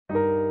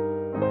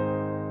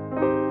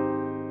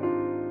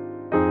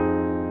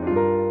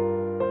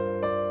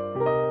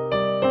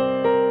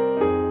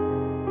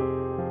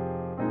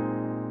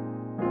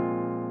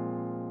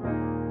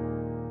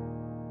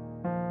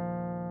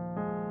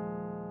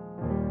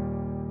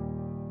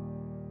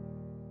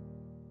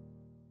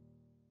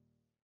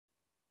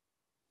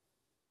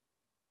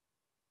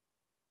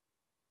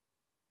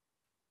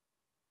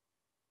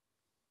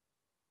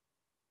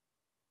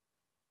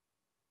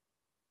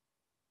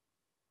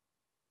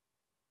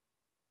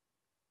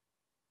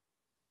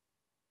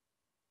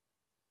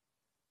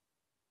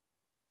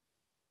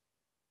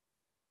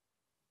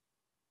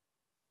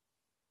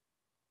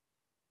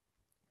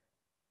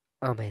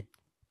Amen.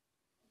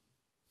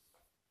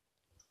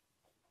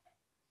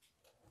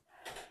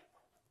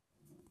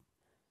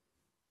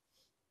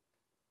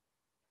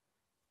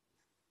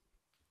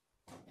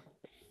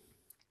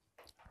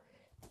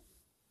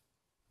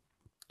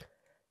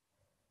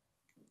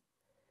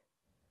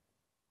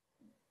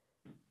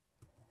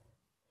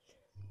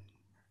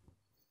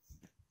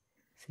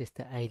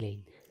 Sister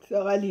Aileen.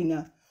 Sœur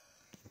Aline.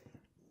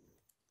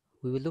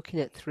 We were looking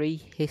at three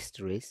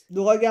histories.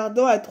 Nous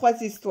regardons à trois We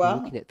were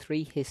histoires looking at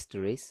three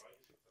histories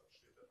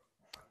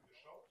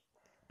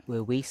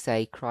where we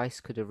say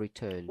Christ could have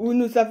returned. où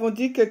nous avons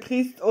dit que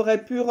Christ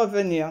aurait pu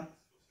revenir.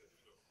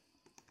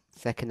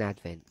 Second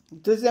Advent.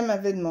 Deuxième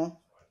avènement.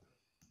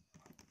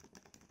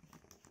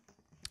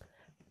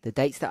 The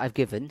dates that I've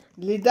given,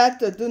 Les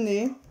dates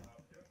données,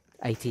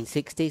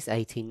 1860s,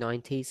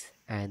 1890s,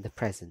 and the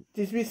present.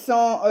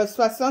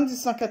 1860,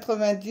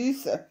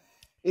 1890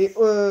 et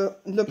le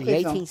In the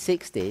présent.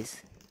 1860s,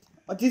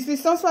 En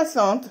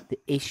 1860, the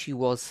issue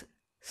was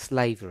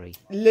slavery.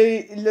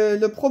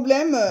 le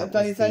problème dans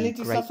was les années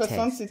the great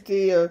 1860, test.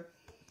 c'était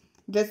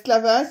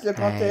l'esclavage, le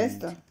grand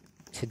test. And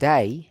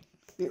today,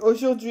 Et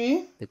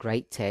aujourd'hui, the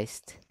great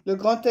test le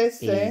grand test,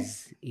 c'est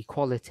is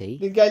equality,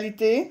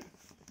 l'égalité,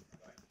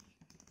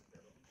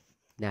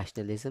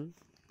 nationalism,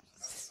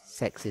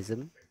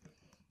 sexism,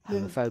 le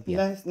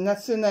homophobia.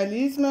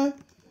 nationalisme,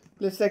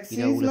 le You know all of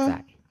sexisme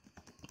that.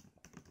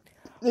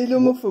 et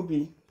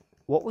l'homophobie.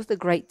 What was the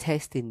great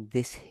test in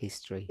this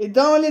history? Et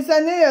dans les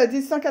années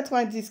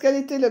 1890, quel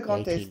était le The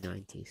grand test?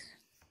 1890s.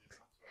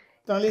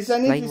 Dans les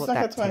années Explain what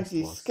that test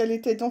 1890, was. quel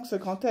était donc ce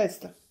grand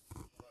test?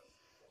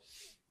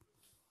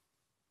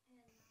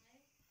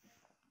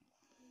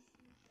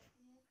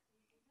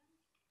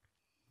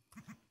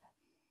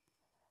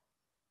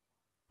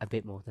 A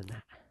bit more than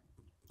that.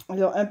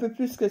 Alors, un peu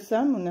plus que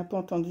ça, mais on n'a pas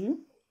entendu.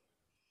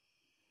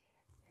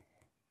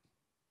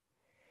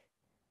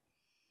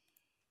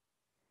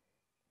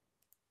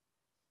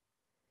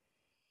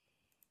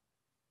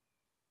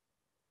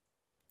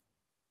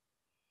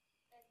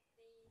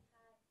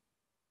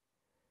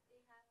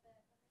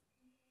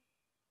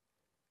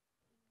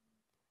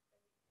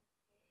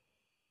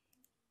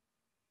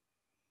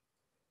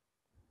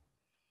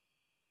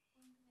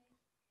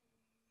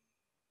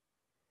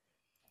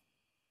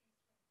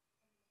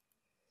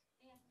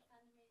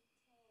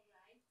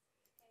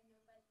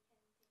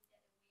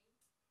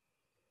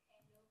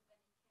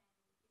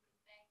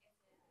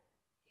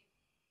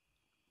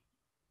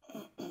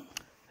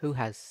 Who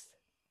has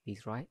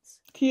these rights?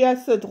 Qui a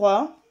ce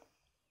droit?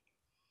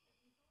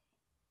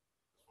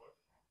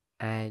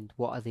 And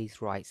what are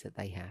these rights that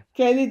they have?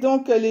 Quels sont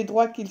donc les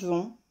droits qu'ils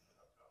ont?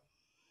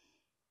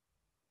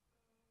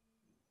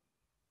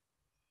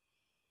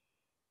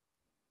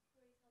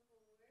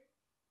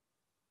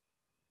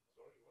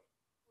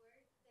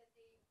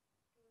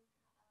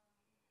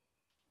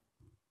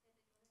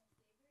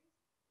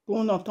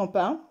 On n'entend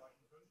pas.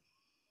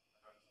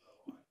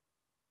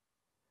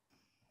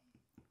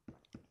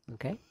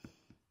 Okay.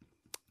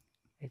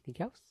 Anything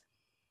else?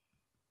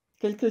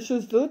 Quelque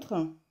chose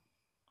d'autre?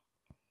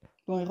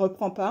 Bon, il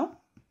reprend pas.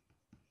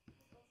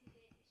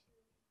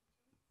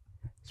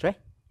 Sorry?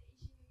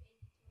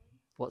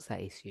 What's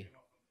that issue?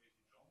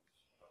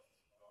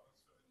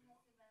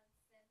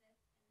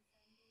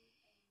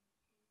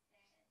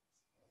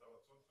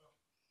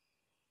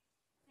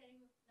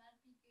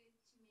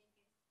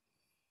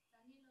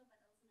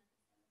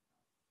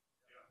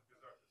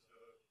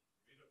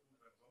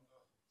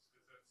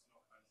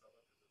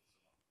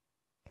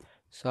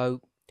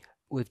 So,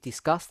 we've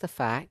discussed the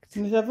fact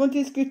Nous avons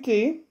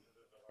discuté.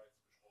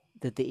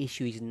 that the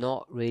issue is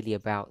not really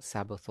about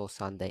Sabbath or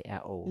Sunday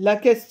at all. La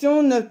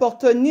question ne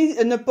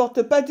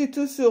porte pas du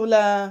tout sur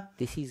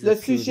This is le a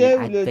sujet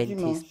purely ou le Adventist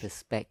dimanche.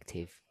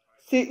 perspective,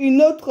 C'est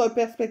une autre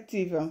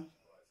perspective.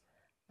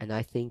 and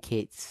I think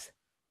it's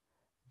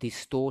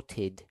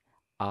distorted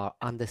our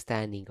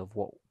understanding of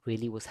what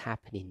really was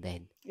happening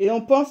then. Et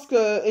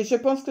je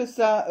pense que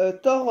ça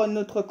tord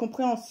notre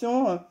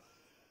compréhension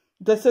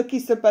de ce qui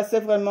se passait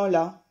vraiment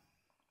là.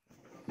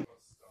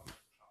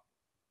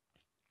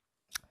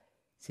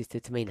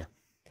 Sister Tamina,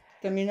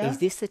 Tamina, is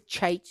this a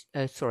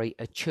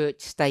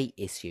church-state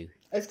issue?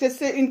 est-ce que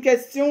c'est une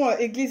question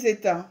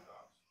Église-État?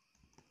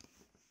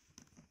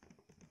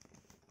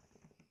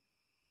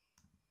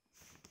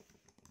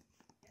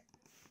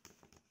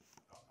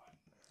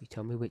 You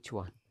tell me which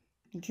one.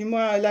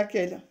 Dis-moi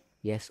laquelle.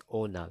 Yes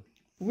or no?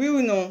 Oui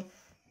ou non?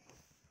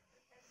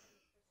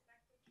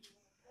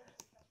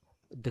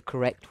 The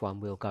correct one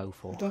we'll go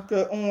for. Donc,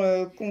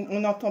 on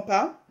n'entend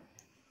pas.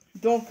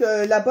 Donc,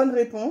 la bonne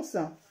réponse,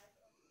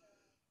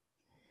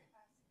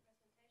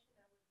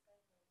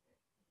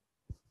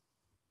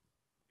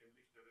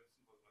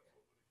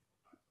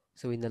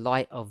 So in the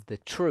light of the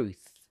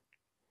truth,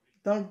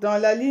 donc dans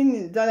la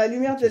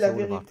lumière which de is la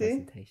all of our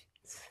vérité,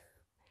 presentations,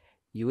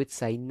 you would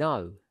say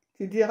no.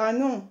 tu diras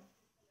non.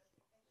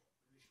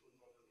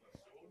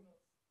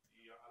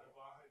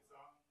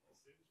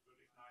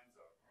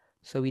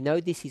 So we know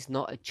this is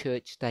not a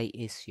church-state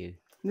issue.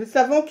 Nous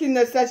savons qu'il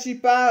ne s'agit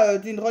pas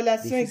d'une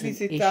relation This is an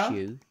Église-État.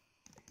 issue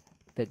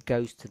that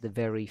goes to the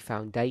very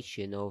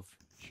foundation of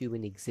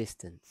human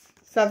existence.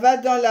 Ça va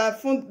dans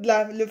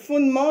le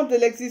fondement de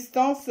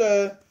l'existence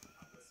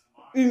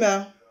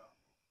humaine.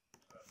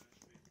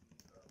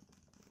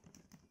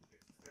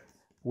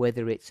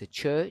 Whether it's a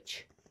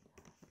church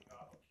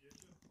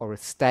or a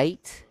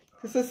state,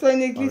 Que ce soit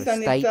une or église, a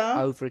un state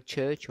État, over a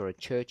church or a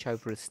church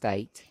over a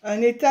state,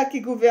 un État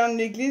qui gouverne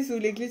l'église ou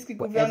l'église qui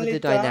gouverne whatever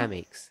the l'État,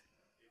 dynamics,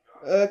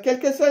 quelle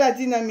que soit la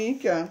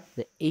dynamique,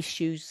 the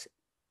issues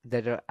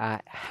that are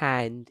at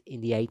hand in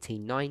the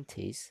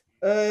 1890s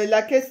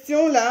la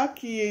question là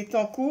qui est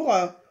en cours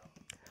are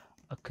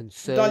dans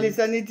concerned les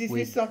années with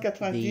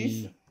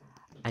 1890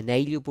 the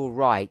inalienable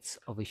rights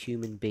of a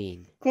human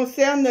being.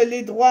 concerne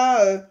les droits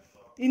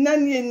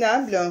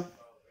inaliénables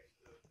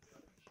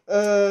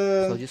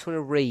So I just want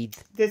to read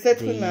des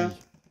êtres humains.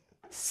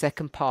 the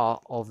second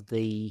part of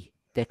the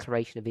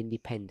Declaration of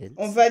Independence.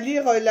 On va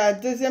lire la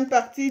deuxième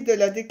partie de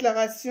la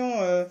déclaration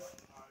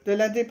de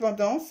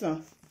l'indépendance.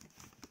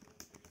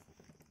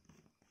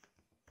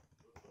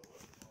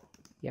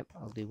 Yep,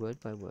 I'll do word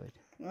by word.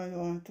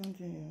 Alors,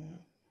 attendez.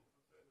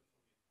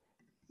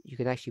 You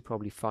can actually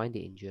probably find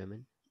it in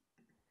German.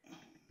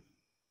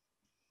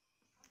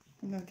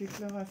 La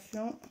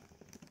déclaration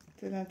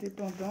de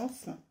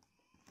l'indépendance,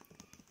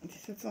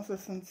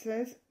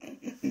 1776.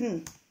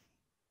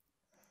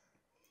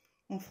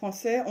 En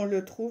français, on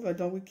le trouve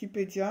dans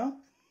Wikipédia.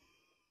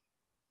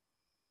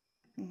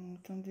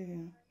 Attendez.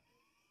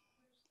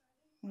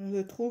 On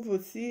le trouve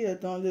aussi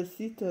dans le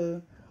site.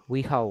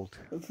 We hold.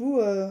 Vous,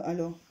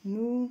 alors,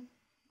 nous.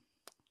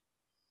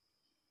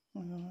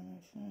 Alors,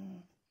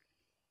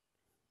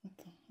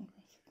 attends,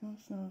 c'est quoi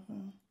ça?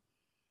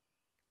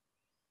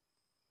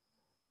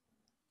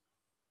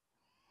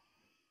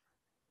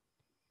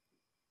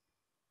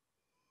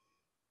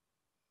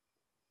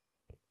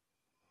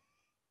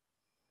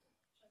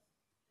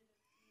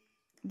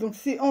 Donc,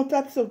 si on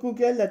tape sur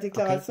Google la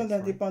déclaration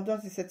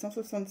d'indépendance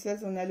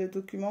 1776, on a le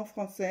document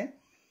français.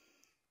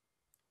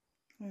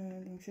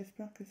 Donc,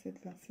 j'espère que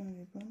cette version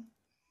est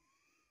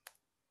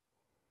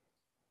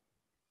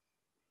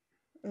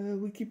bonne.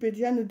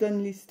 Wikipédia nous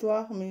donne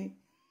l'histoire, mais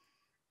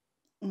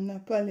on n'a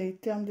pas les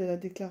termes de la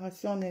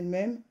déclaration en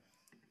elle-même.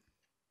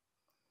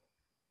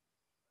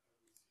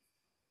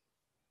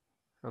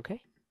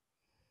 Okay.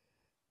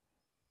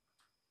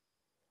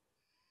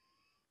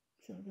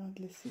 Je regarde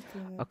le site.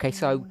 Okay,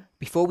 so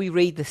before we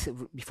read this,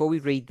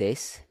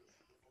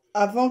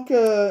 avant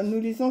que nous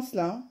lisons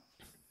cela,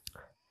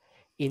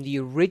 in the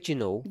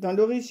original, dans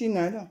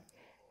l'original,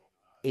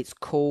 it's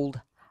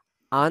called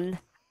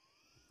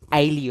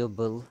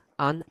unalienable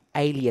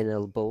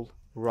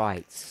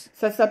rights.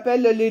 ça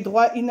s'appelle les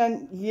droits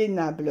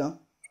inaliénables.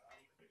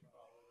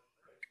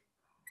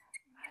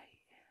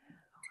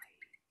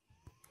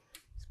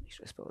 Let's make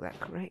sure I spell that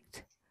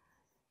correct.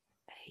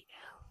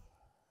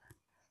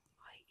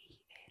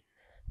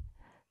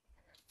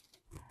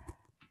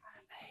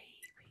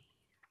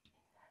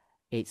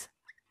 It's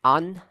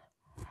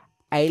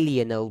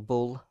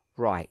unalienable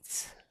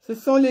rights. Ce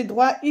sont les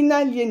droits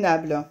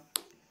inaliénables.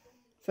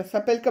 Ça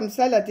s'appelle comme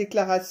ça la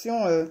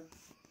déclaration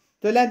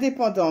de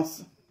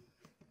l'indépendance.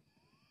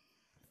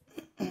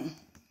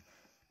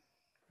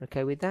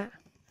 Okay with that?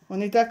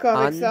 On est d'accord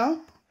avec ça?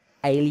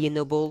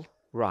 Unalienable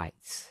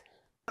rights.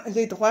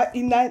 Les droits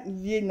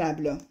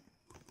inaliénables.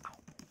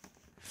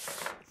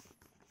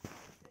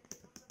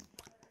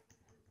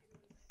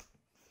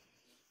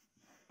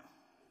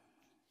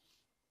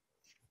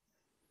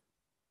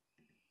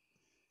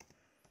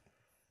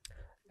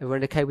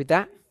 Everyone okay with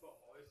that?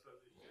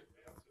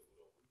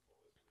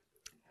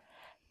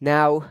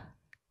 Now,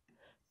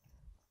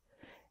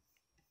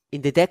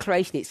 in the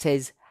declaration it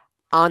says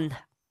unalienable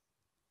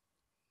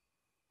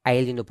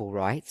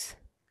rights.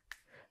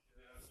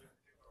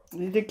 Dans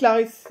la This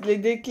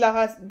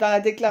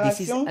is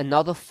déclaration,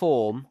 another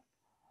form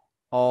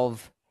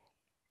of,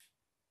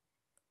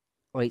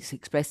 or it's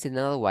expressed in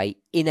another way,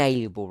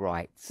 inalienable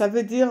rights. ça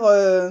veut dire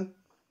They're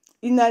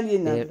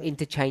inaliénable.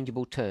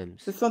 interchangeable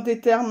terms. Ce sont des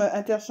termes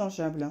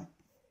interchangeables.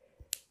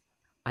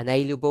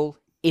 Unalienable,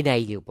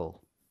 inalienable.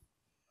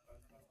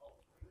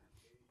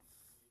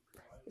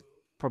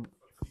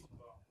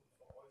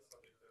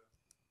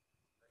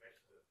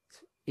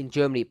 In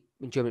Germany,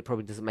 it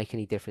probably doesn't make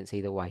any difference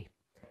either way.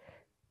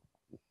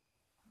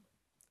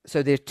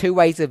 So there are two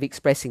ways of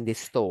expressing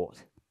this thought.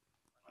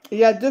 Il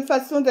y a deux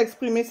façons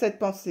d'exprimer cette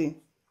pensée.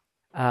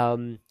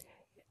 Un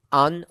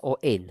or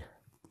in.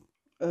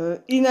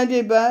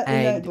 Inaliénable.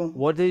 And Bon.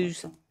 what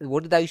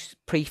do those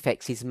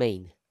prefixes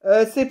mean?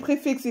 Ces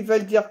préfixes, ils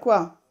veulent dire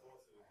quoi?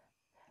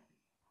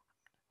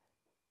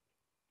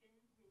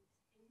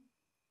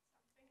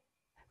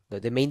 No,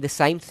 they mean the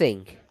same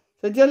thing.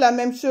 Ça veut dire la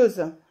même chose.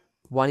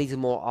 One is a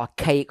more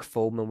archaic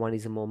form and one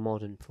is a more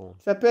modern form.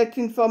 Ça peut être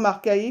une forme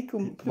archaïque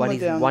ou plus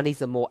moderne. One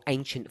is a more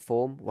ancient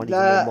form, one is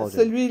a more modern.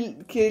 Celui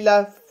qui est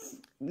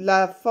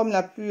la forme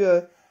la plus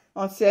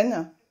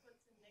ancienne.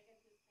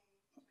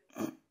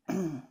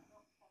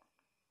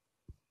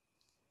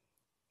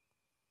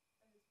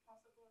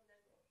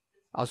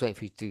 I was waiting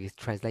for you to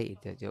translate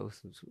it. I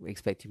was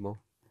expecting more.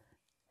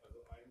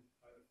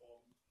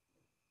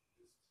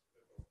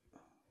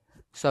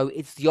 So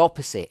it's the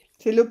opposite.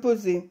 C'est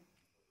l'opposé.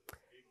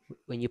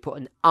 When you put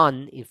an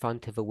un in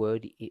front of a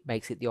word, it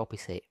makes it the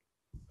opposite.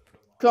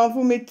 Quand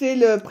vous mettez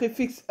le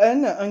préfixe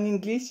un en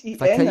English,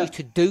 If I tell you in,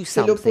 to do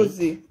c'est something,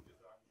 l'opposé.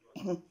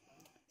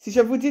 Si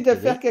je vous dis de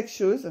faire quelque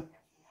chose, and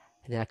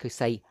then I could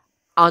say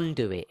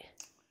undo it.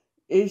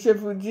 et je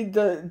vous dis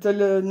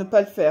ne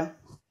pas le faire,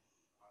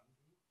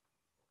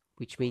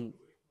 Which means,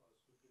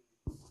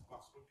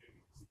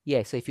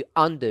 yeah, so if you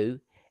undo,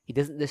 it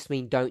doesn't just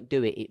mean don't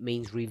do it, it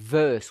means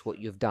reverse what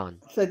you've done.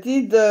 ça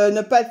dit de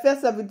ne pas le faire,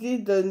 ça vous dit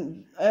de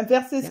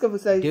inverser ce que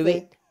vous avez Do fait.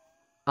 it,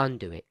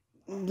 undo it.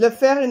 Le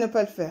faire et ne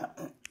pas le faire.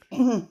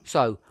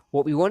 So,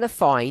 what we want to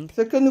find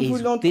Ce que nous is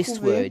voulons this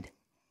trouver, word,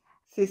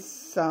 c'est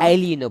ça.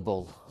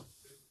 alienable.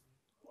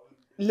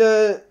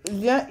 Le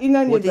lien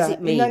What does it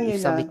inaliénable. mean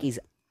if something is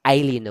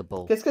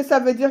alienable? Qu'est-ce que ça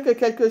veut dire que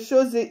quelque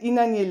chose est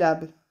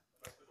inaliénable?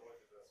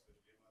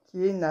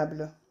 Qui est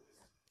inable.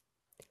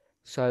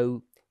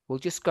 So, we'll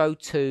just go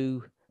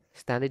to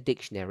Standard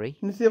Dictionary.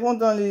 Nous irons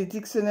dans les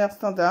dictionnaires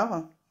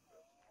standards.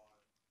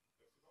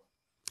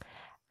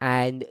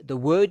 And the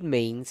word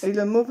means Et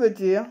le mot veut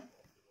dire,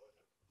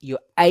 you're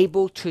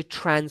able to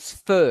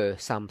transfer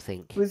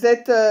something. vous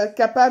êtes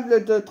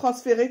capable de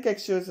transférer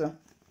quelque chose.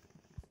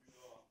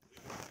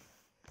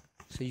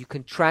 So you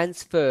can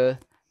transfer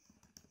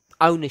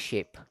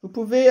ownership. Vous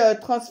pouvez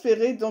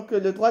transférer donc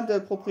le droit de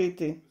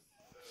propriété.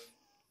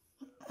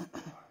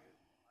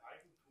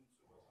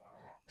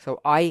 So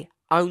I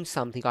own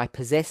something, I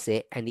possess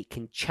it, and it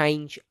can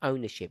change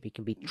ownership. It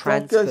can be Donc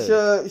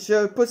transferred.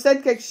 je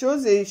possède quelque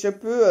chose et je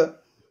peux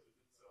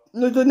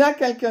le donner à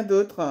quelqu'un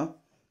d'autre.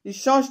 Il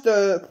change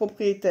de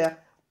propriétaire.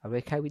 Are we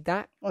okay with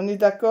that? On est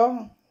d'accord?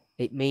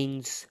 It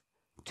means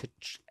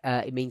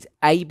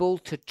able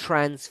to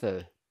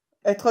transfer.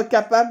 Être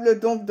capable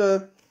donc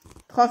de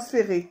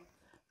transférer.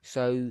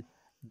 So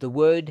the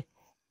word,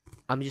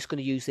 I'm just going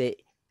to use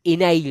it,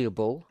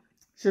 inalienable.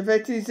 Je vais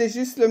utiliser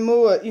juste le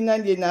mot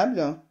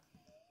inaliénable.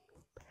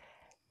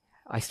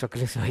 I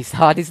struggle, so it's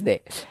hard, isn't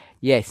it?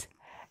 Yes.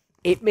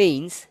 It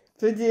means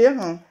Veut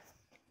dire,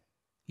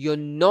 you're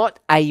not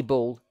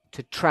able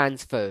to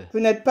transfer. vous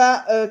n'êtes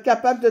pas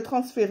capable de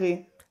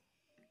transférer.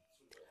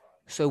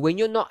 So when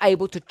you're not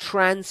able to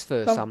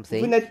transfer Quand vous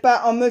something, n'êtes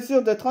pas en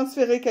mesure de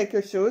transférer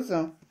quelque chose,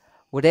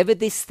 whatever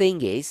this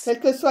thing is, quelle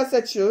que soit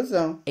cette chose,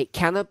 it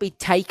cannot be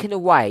taken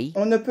away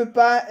on ne peut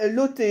pas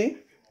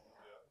l'ôter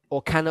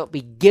or cannot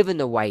be given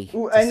away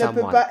ou to elle ne peut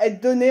someone. pas être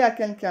donnée à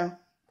quelqu'un.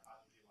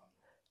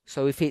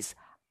 So if it's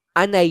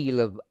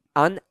unalienable,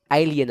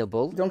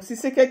 Donc si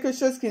c'est quelque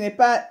chose qui n'est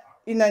pas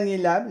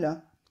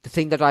inaliénable, the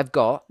thing that I've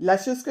got, la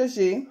chose que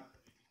j'ai,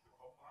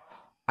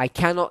 I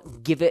cannot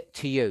give it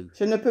to you,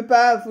 je ne peux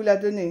pas vous la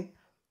donner.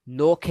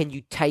 nor can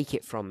you take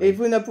it from Et me.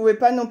 vous ne pouvez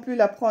pas non plus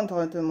la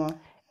prendre de moi.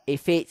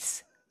 If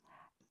it's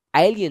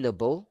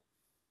alienable,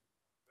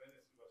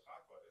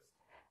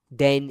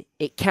 then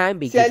it can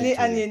be Si elle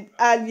given est to you.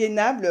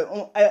 aliénable,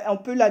 on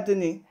peut la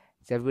donner.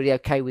 Is everybody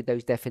okay with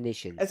those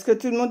definitions? Est-ce que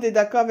tout le monde est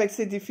d'accord avec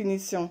ces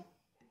définitions?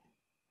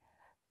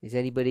 Does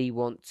anybody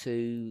want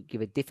to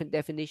give a different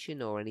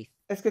definition or anything?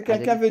 Est-ce que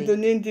quelqu'un veut anything?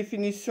 donner une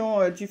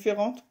définition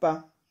différente ou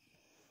pas?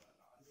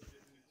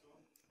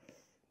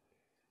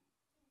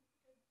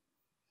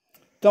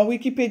 Dans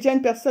Wikipédia,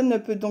 une personne ne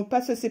peut donc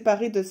pas se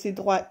séparer de ses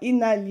droits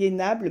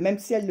inaliénables, même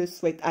si elle le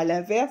souhaite. À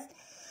l'inverse,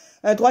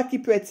 un droit qui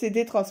peut être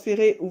cédé,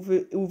 transféré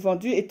ou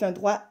vendu est un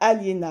droit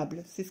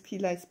aliénable. C'est ce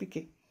qu'il a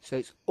expliqué. So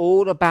it's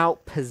all about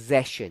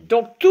possession.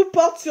 Donc, tout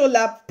porte sur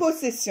la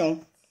possession.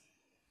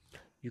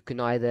 You can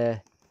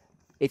either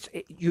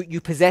you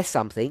possess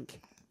something.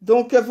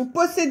 Donc, vous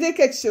possédez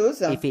quelque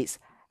chose. If it's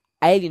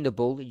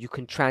alienable, you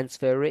can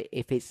transfer it.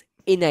 If it's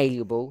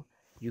inalienable,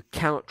 you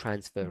cannot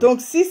transfer it.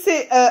 Donc, si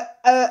c'est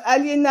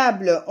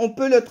aliénable, on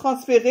peut le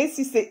transférer.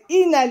 Si c'est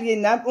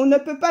inaliénable, on ne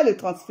peut pas le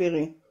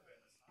transférer.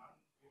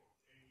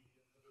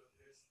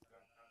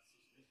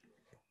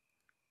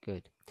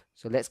 Good.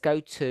 So let's go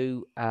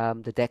to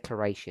the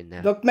declaration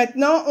now. Donc,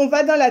 maintenant, on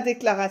va dans la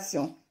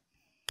déclaration.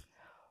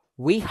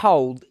 We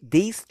hold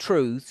these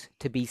truths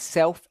to be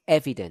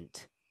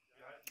self-evident,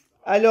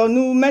 Alors,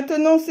 nous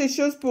maintenons ces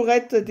choses pour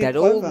être des that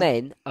all preuves.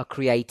 men are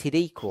created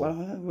equal,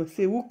 Voilà,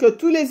 c'est où que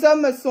tous les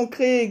hommes sont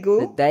créés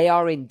égaux that they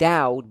are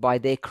endowed by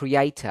their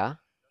Creator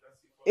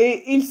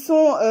et ils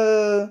sont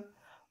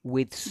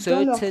with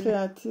dans leur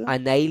certain créature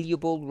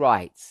unalienable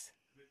rights.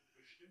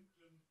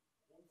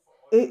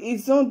 et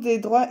ils ont des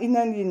droits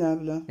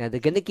inaliénables. Now they're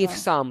going to give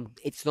some,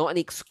 it's not an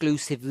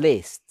exclusive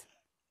list.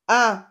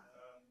 Ah,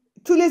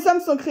 tous les hommes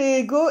sont créés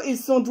égaux, ils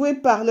sont doués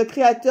par le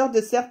Créateur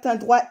de certains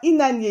droits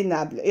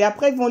inaliénables. Et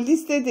après, ils vont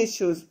lister des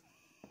choses.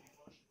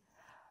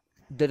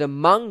 That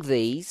among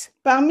these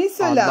Parmi are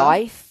ceux-là,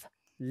 life,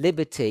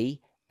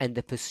 liberty, and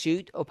the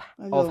pursuit of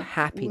alors, où est-ce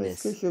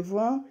happiness. que je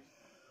vois?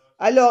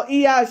 Alors, il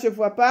y a, je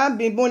vois pas,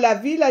 mais bon, la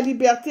vie, la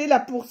liberté, la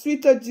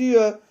poursuite du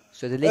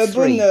So the list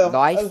three, bonheur.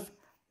 life,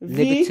 Vie,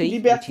 liberty, which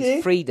liberté,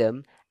 is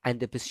freedom, and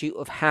the pursuit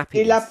of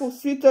et la happiness.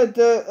 poursuite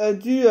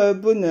du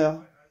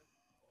bonheur.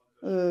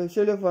 Je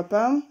le vois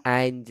pas.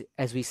 And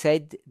as we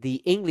said,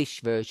 the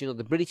English version or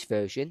the British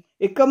version,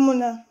 Et comme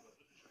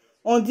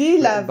on dit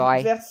la written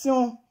by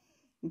version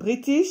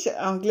british,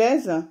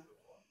 anglaise.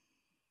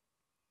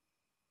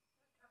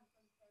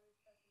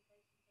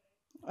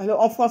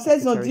 Alors en français,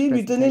 ils ont dit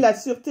lui donner la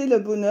sûreté, le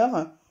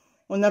bonheur.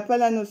 On n'a pas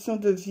la notion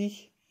de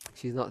vie.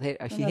 she's not here.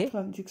 Is Dans she la here?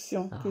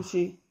 traduction que Ah.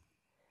 j'ai.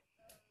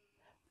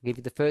 I'll give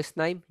you the first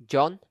name,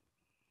 John.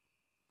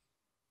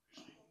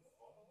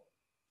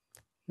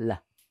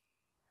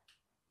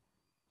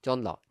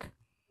 John Locke.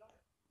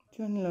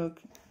 John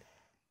Locke.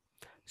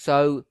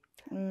 So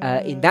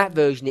in that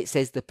version, it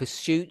says the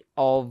pursuit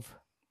of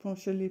Bon,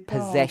 je l'ai pas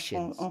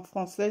possessions. en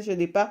français, je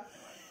l'ai pas.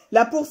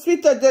 La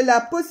poursuite de la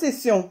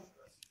possession.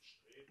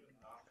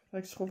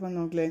 Faudrait que je trouve en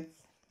anglais.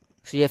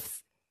 So you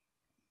have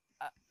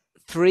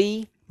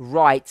 3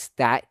 rights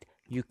that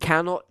you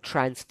cannot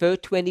transfer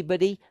to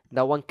anybody,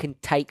 no one can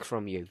take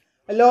from you.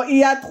 Alors, il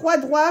y a 3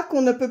 droits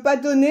qu'on ne peut pas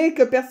donner,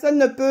 que personne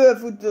ne peut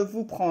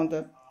vous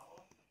prendre.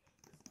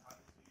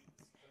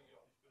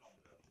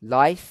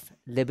 Life,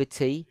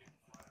 liberty,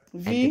 and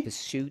the Vie,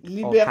 pursuit of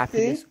liberté,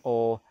 happiness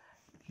or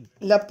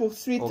la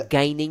poursuite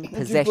gaining du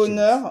possessions.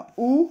 bonheur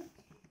ou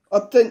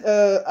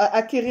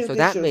acquérir So des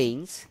that choses.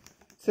 means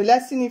Cela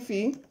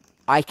signifie,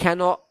 I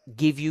cannot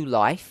give you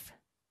life.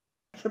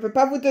 je ne peux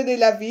pas vous donner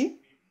la vie,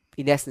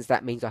 In essence,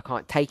 that means I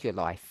can't take your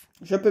life.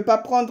 je ne peux pas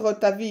prendre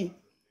ta vie.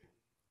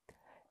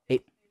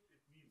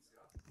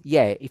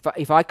 Yeah,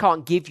 if I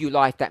can't give you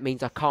life, that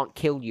means I can't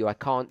kill you. I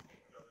can't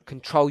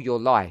control your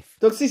life.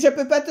 Donc, si je ne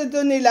peux pas te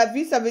donner la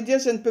vie, ça veut dire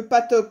que je ne peux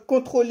pas te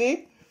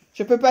contrôler,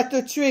 je ne peux pas te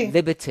tuer.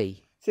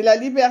 Liberty. C'est la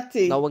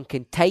liberté. No one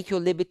can take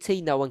your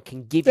liberty. No one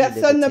can give you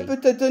Personne ne liberty.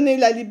 peut te donner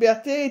la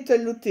liberté et te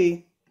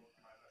l'ôter.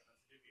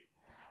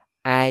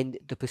 And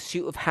the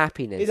pursuit of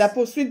happiness. Et la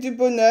poursuite du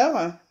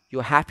bonheur,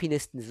 Your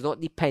happiness does not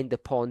depend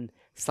upon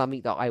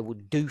something that I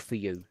would do for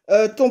you.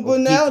 ton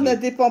bonheur give you. ne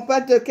dépend pas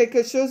de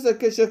quelque chose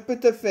que je peux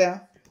te faire.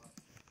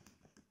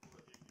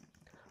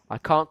 I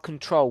can't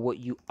control what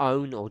you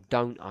own or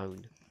don't own.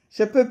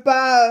 Je peux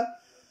pas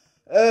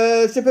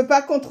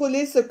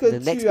contrôler ce que The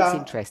next tu bit's as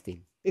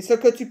interesting. et ce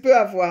que tu peux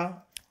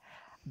avoir.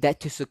 That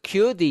to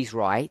secure these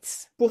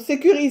rights, Pour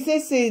sécuriser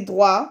ces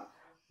droits,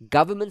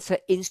 governments are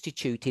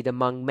instituted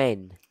among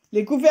men,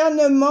 les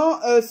gouvernements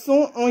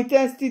ont été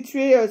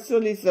institués sur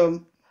les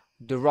hommes,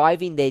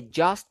 deriving their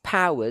just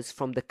powers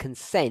from the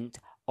consent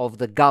of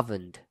the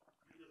governed.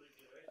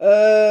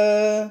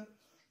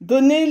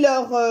 donner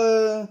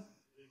leur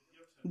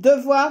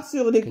devoir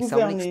sur les Can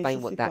someone gouvernés. explain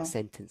Je what sais that pas.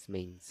 sentence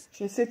means?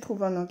 J'essaie de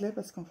trouver en anglais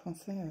parce qu'en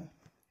français...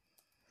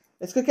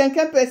 Est-ce que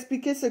quelqu'un peut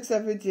expliquer ce que ça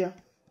veut dire?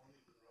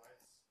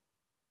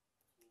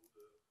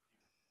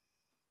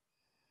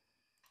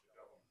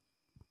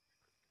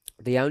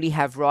 They only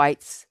have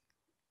rights.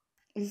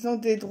 Ils ont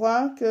des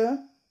droits que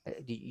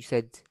You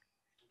said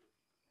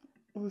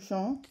aux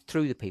gens,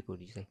 through the people.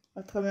 Did you say?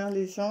 à travers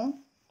les gens.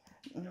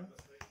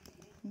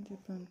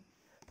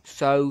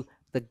 So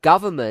the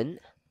government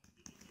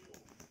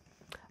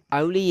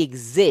only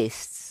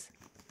exists.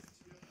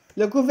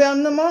 Le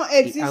gouvernement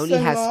It existe only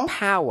has seulement,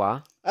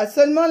 power a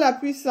seulement la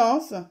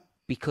puissance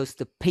because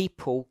the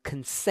people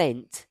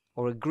consent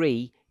or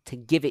agree to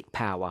give it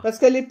power. parce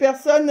que les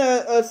personnes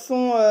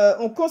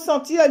ont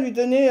consenti à lui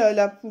donner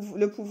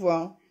le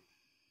pouvoir.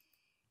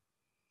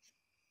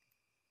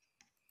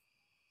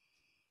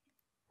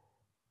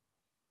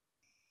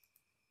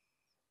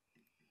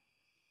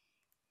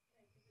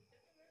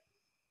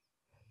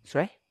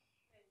 Sorry?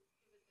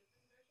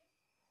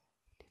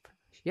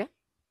 Yeah.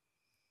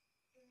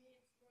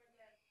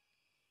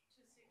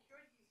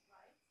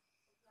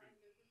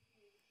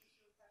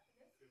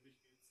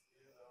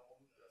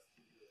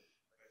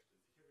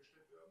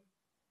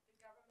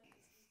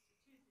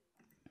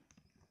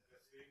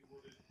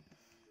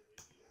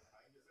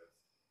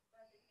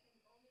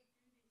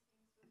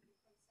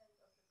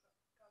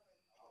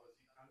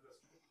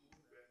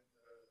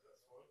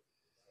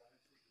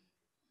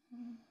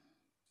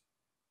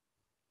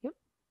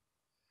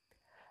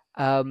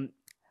 And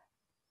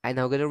I'm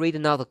going to read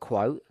another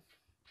quote.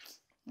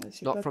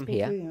 J'ai Not pas from trouvé,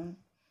 here. hein.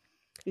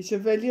 Et je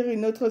vais lire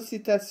une autre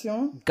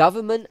citation.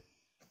 Government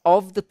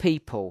of the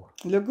people,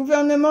 Le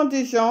gouvernement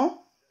des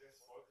gens,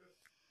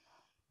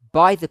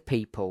 by the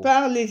people,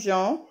 par les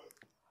gens,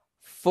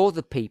 for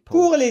the people,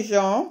 pour les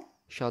gens,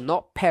 shall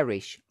not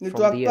perish ne from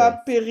doit the pas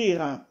earth.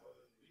 périr.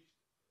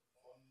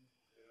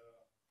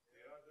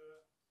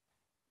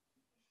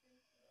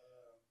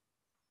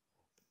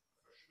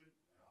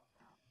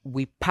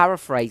 We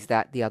paraphrased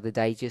that the other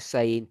day, just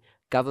saying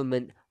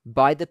government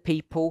by the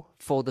people,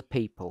 for the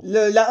people.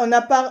 On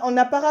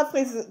a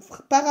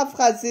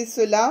paraphrasé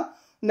cela.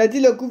 On a dit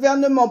le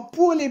gouvernement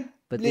pour les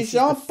But this is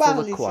gens, the par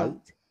fuller les gens.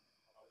 quote.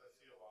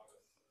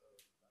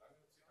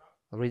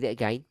 I'll read it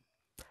again.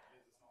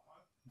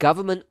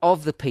 Government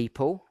of the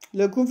people,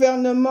 Le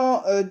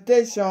gouvernement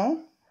des gens,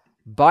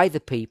 by the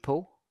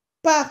people,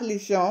 par les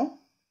gens,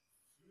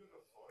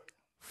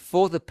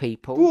 for the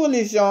people, pour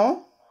les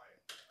gens,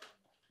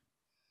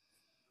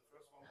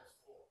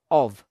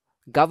 of.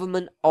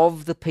 Government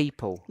of the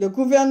people. Le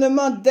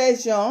gouvernement des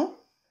gens,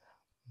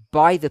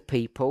 By the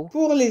people.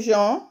 pour les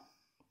gens,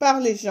 par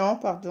les gens,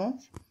 pardon.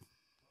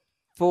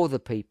 For the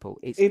people.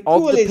 It's Et of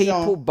pour the les people,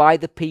 gens. by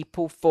the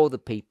people, for the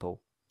people.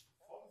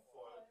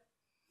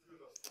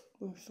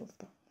 Oh, je trouve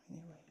pas.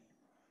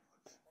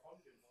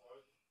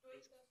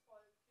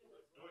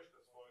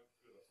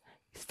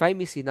 It's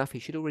famous enough. It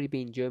should already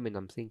be in German,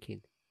 I'm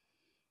thinking.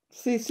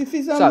 C'est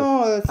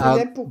suffisamment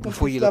célèbre pour qu'on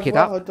Before puisse you look it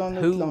l'avoir up, dans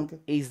notre who langue.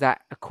 is that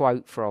a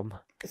quote from?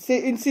 C'est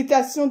une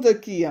citation de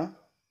qui, hein?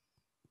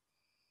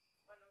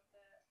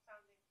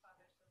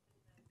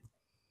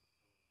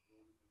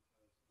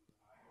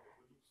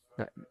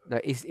 No,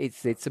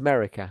 it's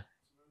America.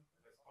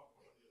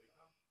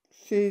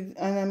 C'est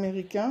un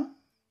Américain,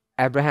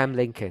 Abraham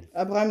Lincoln.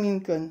 Abraham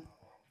Lincoln.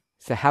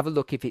 So have a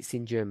look if it's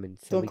in German.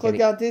 So Donc we get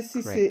regardez it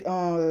si correct. c'est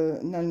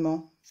en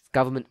allemand.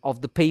 Government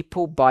of the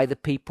people, by the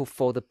people,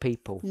 for the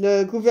people.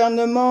 Le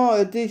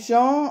gouvernement des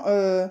gens,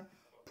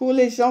 pour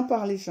les gens,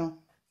 par les gens.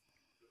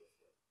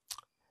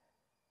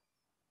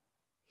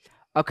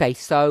 Okay,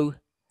 so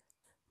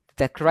the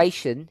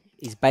declaration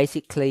is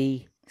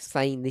basically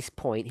saying this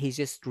point. He's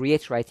just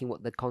reiterating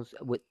what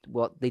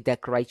the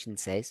declaration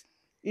says.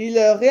 Il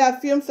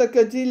réaffirme ce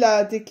que dit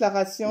la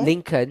déclaration.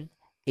 Lincoln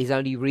is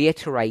only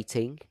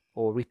reiterating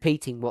or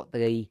repeating what the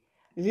Lincoln,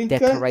 il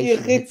declaration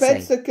had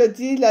répète said. ce que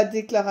dit la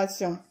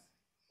déclaration.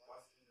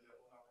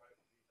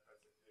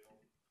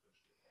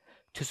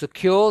 To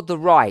secure the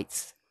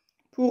rights.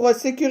 Pour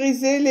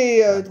sécuriser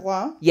les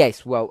droits.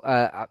 Yes, well,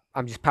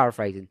 I'm just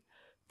paraphrasing.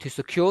 To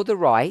secure the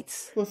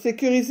rights. Pour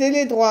sécuriser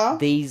les droits.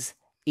 These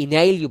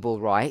inalienable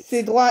rights.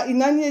 Ces droits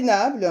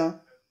inaliénables.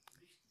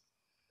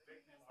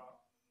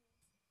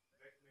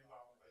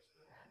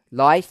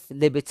 Life,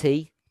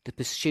 liberty, the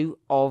pursuit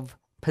of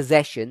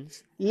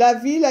possessions. La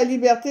vie, la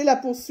liberté, la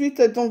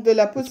poursuite donc de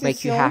la Which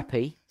make you possession.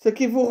 happy. Ce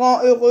qui vous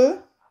rend heureux.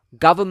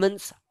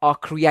 Governments are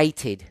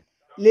created.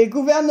 Les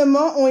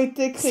gouvernements ont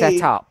été créés.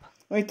 Set up.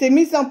 Ont été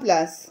mis en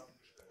place.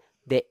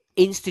 They're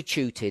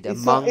instituted Ils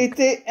among ont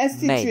été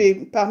institués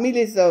men. parmi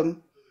les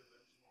hommes.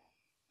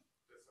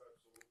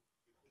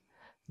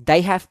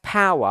 They have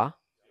power.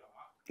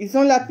 Ils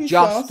ont la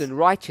puissance. Just and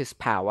righteous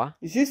power.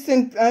 Juste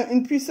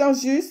une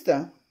puissance juste.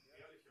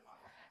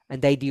 And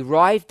they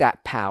derive that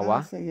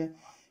power.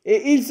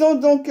 Et ils ont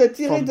donc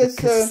tiré de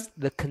ce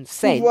the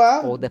consent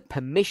pouvoir, or the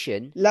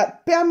permission. La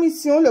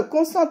permission, le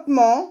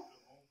consentement.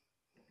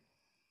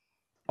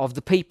 Of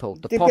the people,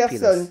 the des populace.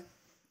 Personnes.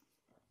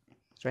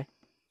 Sorry?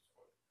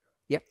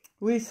 Yep.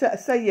 Oui,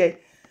 ça y est.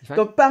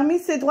 Donc, parmi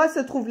ces droits se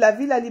trouve la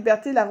vie, la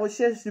liberté, la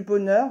recherche du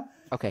bonheur.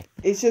 Okay.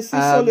 Et je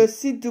suis sur le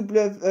site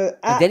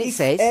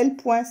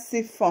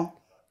AXL.CFAN.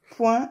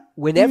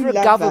 Whenever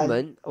a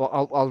government,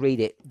 or I'll read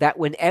it, that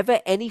whenever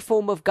any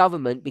form of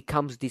government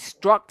becomes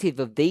destructive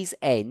of these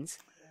ends,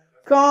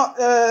 quand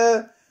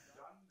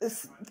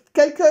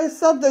quelque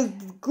sorte de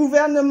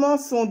gouvernements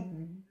sont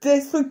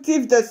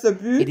destructifs de ce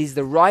but, it is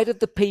the right of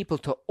the people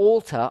to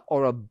alter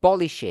or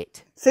abolish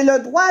it. C'est le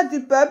droit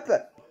du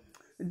peuple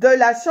de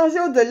la changer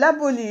ou de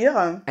l'abolir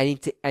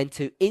and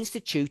to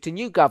institute a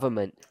new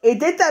government, et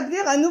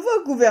d'établir un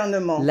nouveau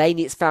gouvernement, laying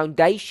its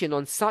foundation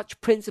on such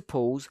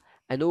principles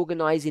and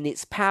organizing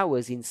its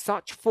powers in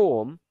such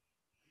form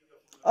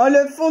en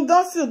le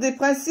fondant sur des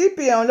principes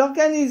et en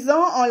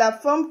l'organisant en la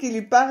forme qui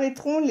lui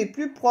paraîtront les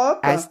plus propres,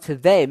 as to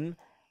them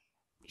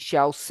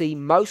shall seem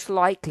most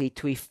likely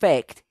to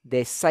effect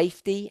their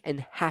safety and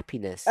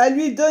happiness. À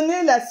lui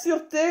donner la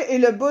sûreté et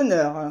le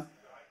bonheur.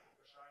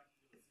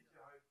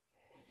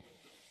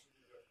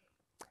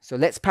 So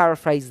let's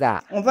paraphrase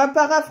that. On va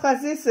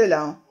paraphraser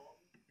cela.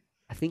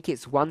 I think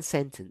it's one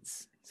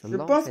sentence. It's a Je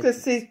long pense que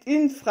sentence. c'est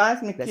une phrase,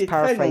 mais qui Let's est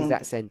très paraphrase longue.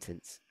 that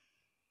sentence.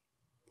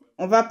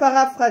 On va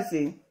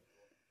paraphraser.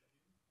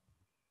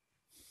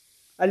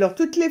 Alors,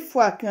 toutes les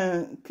fois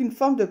qu'une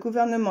forme de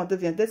gouvernement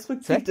devient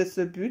destructive de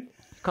ce but,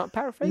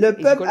 le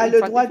peuple a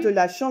le droit de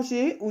la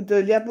changer ou de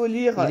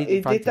l'abolir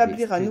et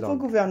d'établir un nouveau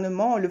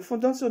gouvernement en le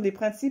fondant sur des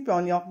principes et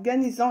en y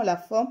organisant la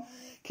forme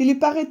qui lui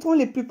paraîtront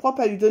les plus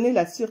propres à lui donner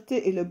la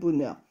sûreté et le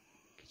bonheur.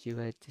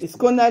 Et ce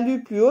qu'on a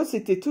lu plus haut,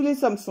 c'était tous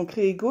les hommes sont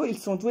créés égaux, ils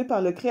sont doués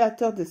par le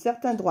Créateur de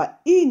certains droits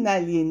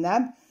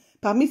inaliénables.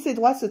 Parmi ces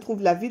droits se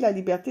trouvent la vie, la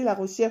liberté, la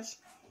recherche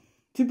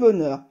du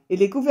bonheur. Et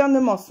les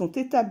gouvernements sont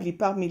établis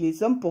parmi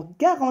les hommes pour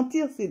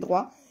garantir ces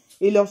droits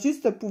et leur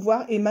juste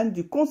pouvoir émane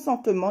du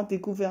consentement des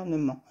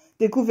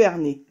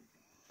gouvernés.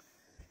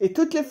 Et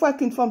toutes les fois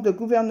qu'une forme de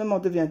gouvernement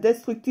devient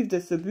destructive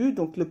de ce but,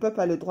 donc le peuple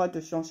a le droit de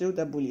changer ou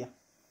d'abolir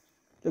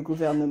le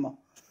gouvernement.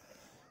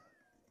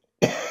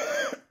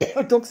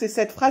 Donc c'est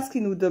cette phrase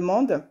qui nous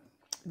demande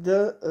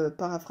de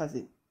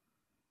paraphraser.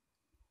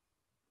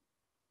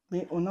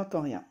 Mais on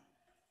n'entend rien.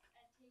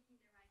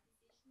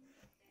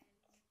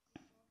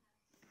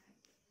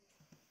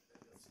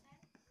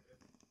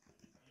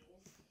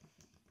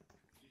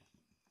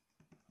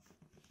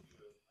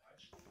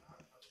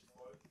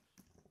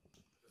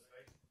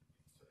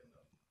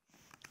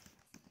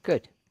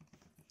 Good.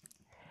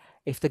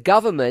 If the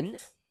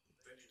government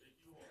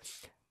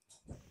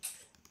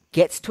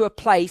gets to a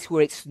place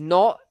where it's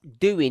not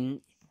doing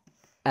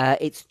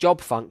its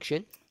job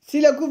function, Si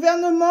le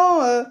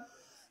gouvernement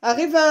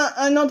arrive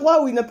à un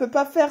endroit où il ne peut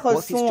pas faire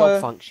what's its job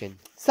function?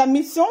 sa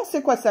mission,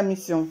 c'est quoi sa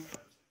mission?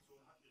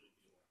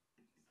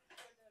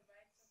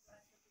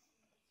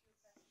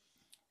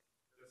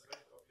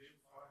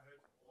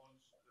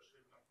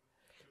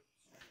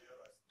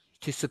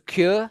 To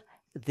secure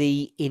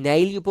the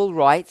inalienable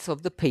rights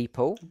of the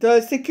people, De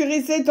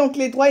sécuriser donc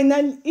les droits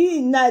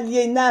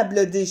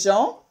inaliénables des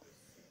gens.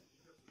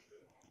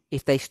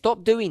 if they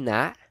stop doing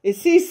that, Et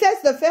s'ils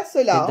cessent de faire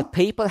then cela, the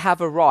people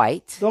have a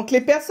right donc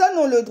les personnes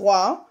ont le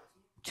droit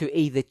to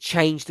either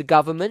change the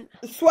government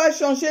soit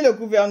changer le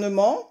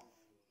gouvernement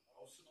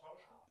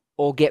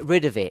or get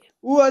rid of it,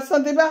 ou s'en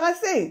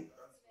débarrasser.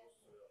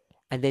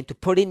 and then to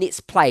put in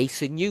its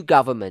place a new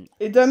government,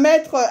 Et de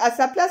mettre à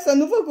sa place un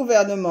nouveau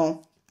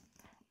gouvernement.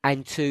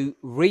 and to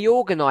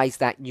reorganize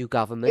that new Et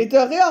government de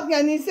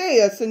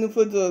réorganiser ce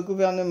nouveau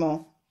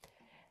gouvernement.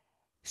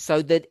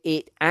 so that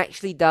it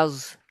actually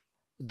does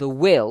the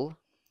will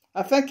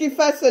Afin qu'il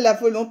fasse la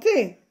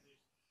volonté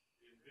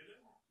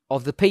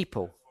of the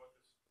people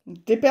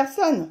des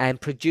personnes. and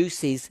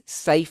produces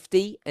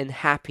safety and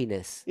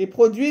happiness. Et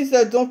produisent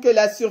donc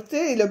la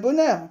sûreté et le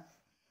bonheur.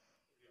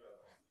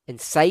 And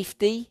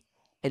safety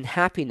and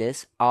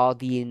happiness are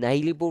the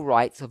inalienable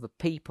rights of a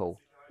people.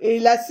 Et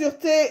la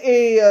sûreté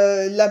et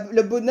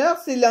le bonheur,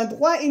 c'est un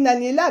droit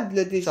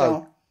inaliénable des So,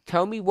 gens.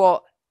 tell me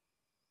what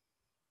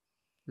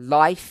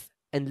life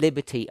and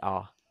liberty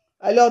are.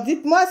 Alors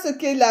dites-moi ce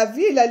qu'est la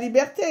vie et la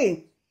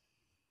liberté.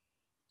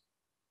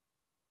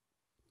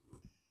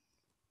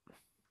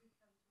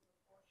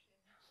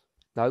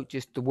 No,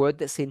 just the word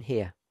that's in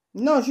here.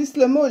 Non, juste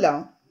le mot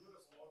là.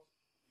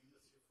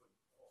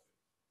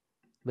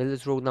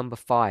 Miller's rule number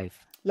 5.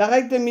 La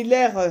règle de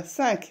Miller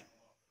 5.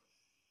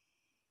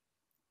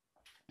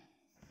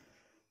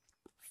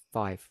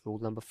 5.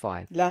 Rule number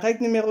 5. La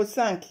règle numéro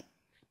 5.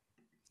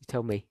 You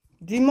tell me.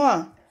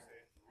 Dis-moi.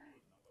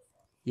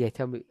 Yeah,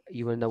 tell me.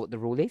 You want to know what the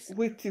rule is?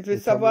 Oui, tu veux Tell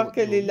me savoir what the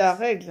quelle rule est la is.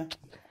 règle.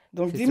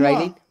 Donc Sister dis-moi.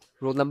 Aileen,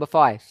 rule number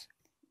 5.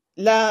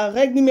 La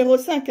règle numéro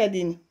 5,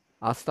 Aline.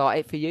 I'll start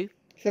it for you.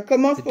 Je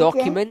commence The pour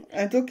document toi.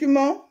 Un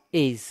document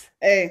is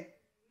est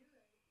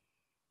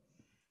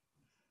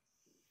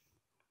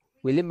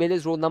William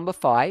Miller's rule number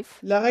 5.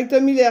 la règle de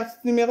Miller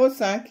numéro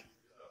 5.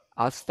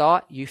 I'll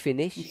start, you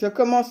finish. Je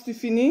commence, tu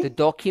finis. The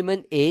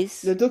document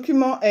is Le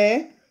document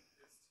est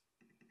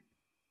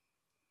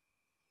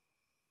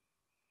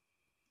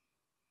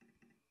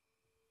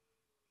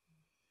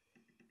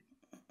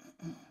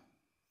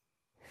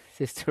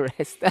Sister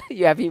Esther,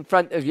 you have it in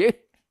front of you.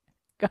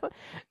 Go on.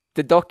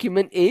 The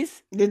document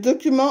is le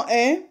document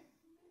est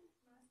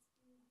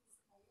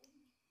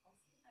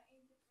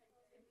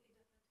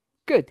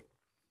good.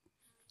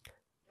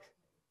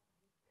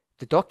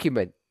 The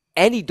document,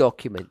 any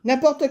document.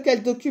 n'importe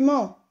quel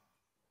document.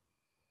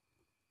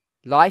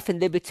 Life and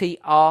liberty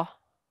are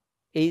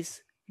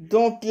is.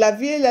 Donc la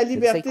vie et la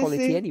Didn't say liberté,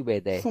 quality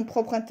anywhere there. c'est son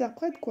propre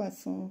interprète, quoi.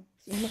 C'est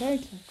une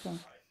règle, quoi.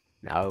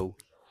 No.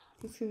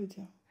 Qu'est-ce que ça veut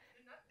dire?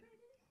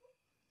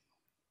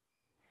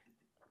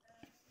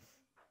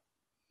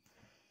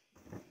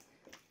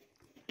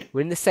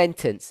 We're in the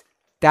sentence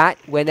that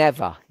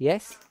whenever.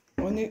 Yes?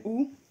 On est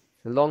où?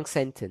 The long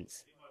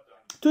sentence.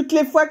 Toutes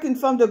les fois qu'une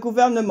forme de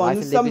gouvernement, Life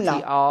nous and sommes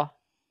liberty là. are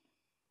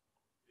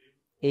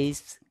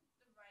is.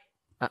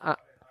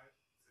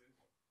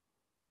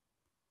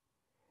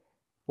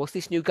 What's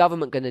this new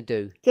government going to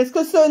do? Qu'est-ce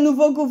que ce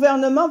nouveau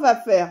gouvernement va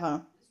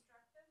faire?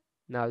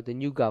 No, the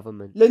new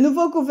government. Le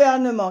nouveau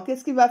gouvernement,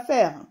 qu'est-ce qu'il va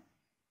faire?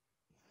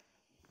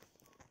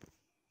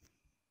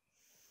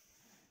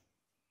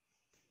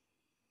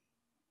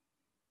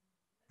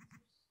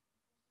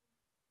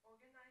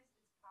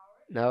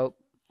 No.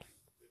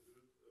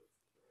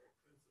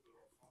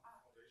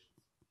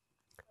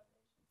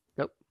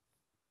 Nope.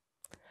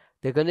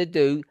 They're going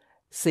to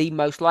see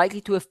most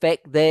likely to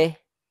affect their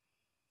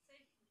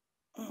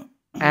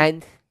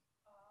and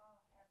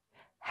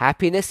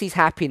happiness is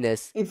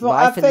happiness. Ils vont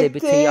Life and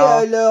liberty affecter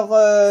are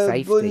leur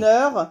safety.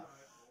 bonheur.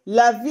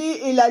 La vie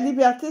et la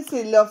liberté,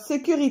 c'est leur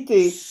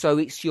sécurité. So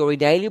it's your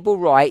inalienable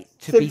right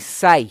to C'est- be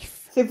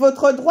safe. C'est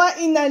votre droit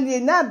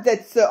inaliénable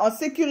d'être en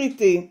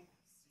sécurité.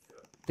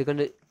 They're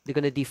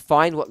going to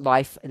define what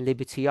life and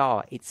liberty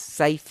are. It's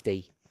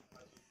safety.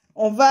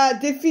 On va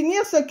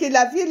définir ce qu'est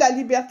la vie et la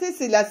liberté,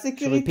 c'est la So when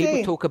people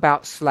sécurité. talk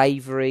about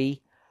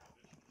slavery,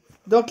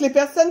 Donc les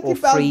personnes qui or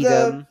parlent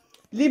freedom,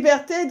 de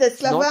liberté,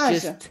 it's not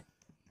d'esclavage, just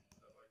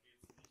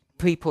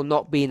people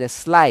not being a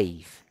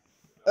slave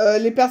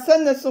les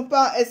personnes ne sont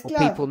pas or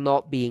esclaves. people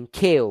not being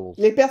killed.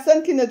 Les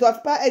personnes qui ne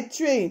doivent pas être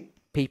tuées.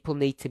 People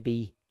need to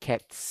be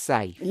kept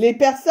safe. Les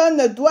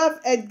personnes doivent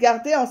être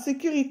gardées en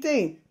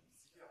sécurité.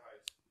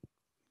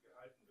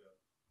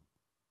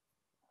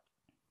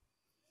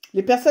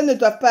 Les personnes ne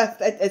doivent pas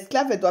être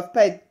esclaves, elles ne doivent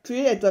pas être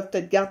tuées, elles doivent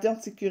être gardées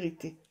en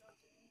sécurité.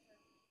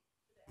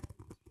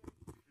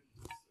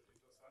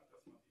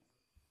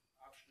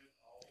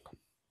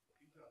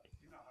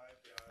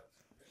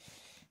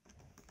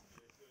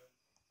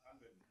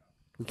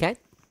 Okay?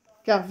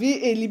 Car vie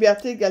et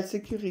liberté égale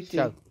sécurité.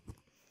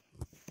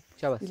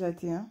 Show us. Il a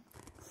dit, hein?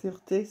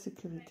 Sûreté,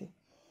 sécurité.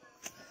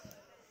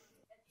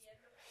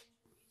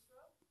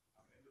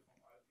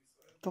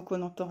 Donc on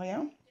n'entend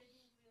rien.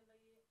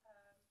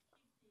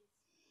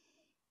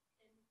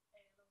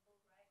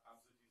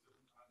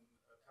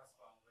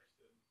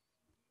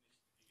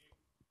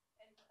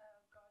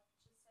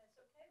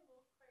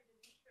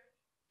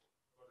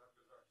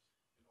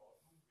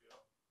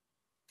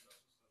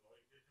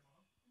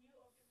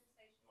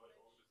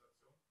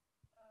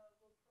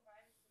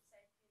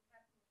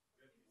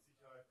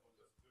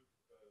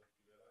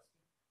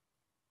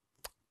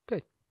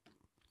 Good.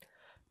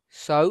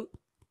 So,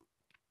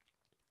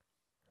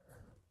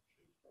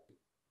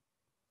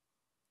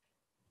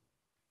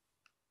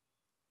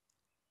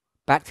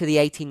 back to the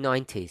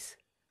 1890s.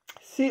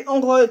 Si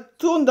on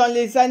retourne dans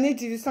les années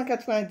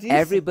 1890,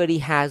 Everybody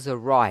has a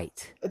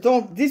right.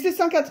 donc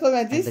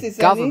 1890, And the ces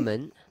années,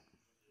 government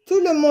tout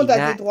le in monde a des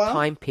that droits.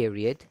 time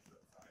period,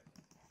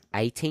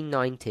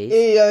 1890,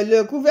 Et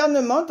le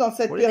gouvernement, dans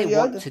cette what do they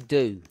want période, to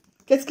do?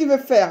 qu'est-ce qu'il veut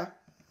faire?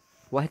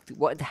 What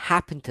had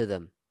happened to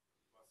them?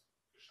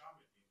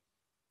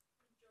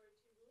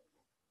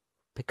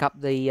 Pick up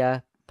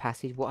the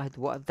passage. What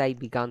have they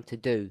begun to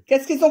do?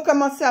 Qu'est-ce qu'ils ont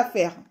commencé à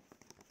faire?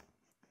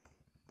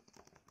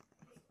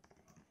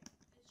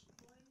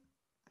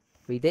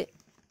 Read it.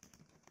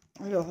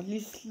 Alors,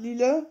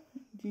 lis-le.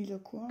 Dis-le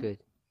quoi? Good.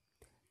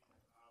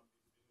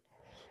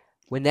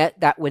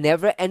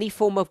 Whenever any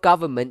form of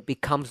government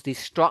becomes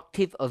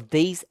destructive of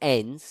these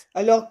ends,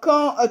 Alors,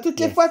 quand toutes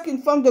les Yes. fois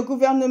qu'une forme de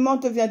gouvernement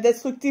devient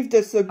destructive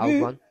de ce I'll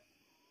but, run.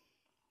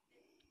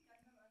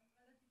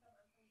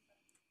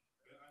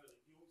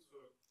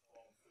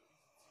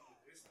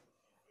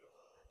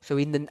 So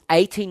in the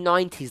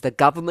 1890s, the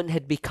government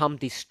had become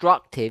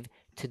destructive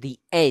to the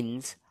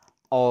ends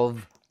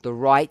of the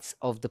rights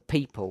of the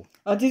people.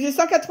 en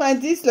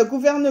 1890, le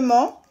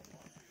gouvernement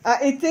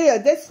a été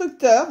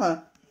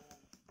destructeur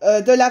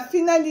de la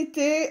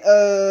finalité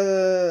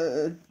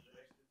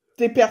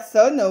des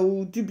personnes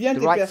ou du bien The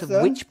des rights of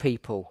personnes. which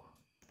people?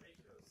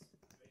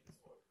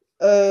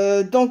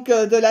 Donc,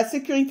 de la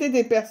sécurité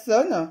des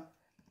personnes.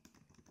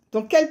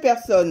 Donc, quelle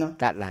personne?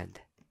 That land.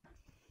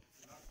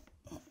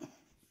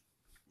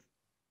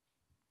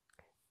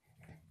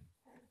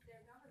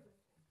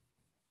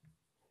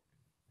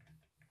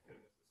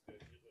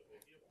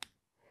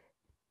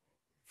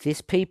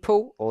 This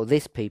people or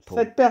this people?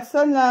 Cette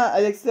personne-là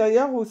à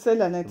l'extérieur ou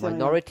celle à The l'intérieur?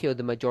 minority or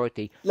the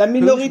majority? La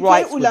minorité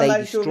rights ou were la they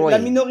majorité? La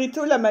destroying? minorité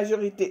ou la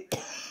majorité?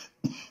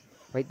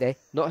 Right there.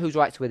 Not whose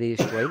rights were they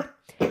destroying.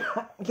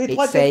 Les It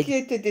droits de said qui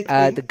étaient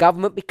détruits? the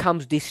government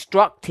becomes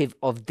destructive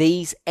of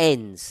these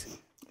ends.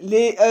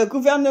 Le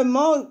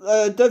gouvernement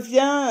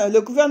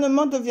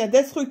devient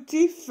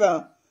destructif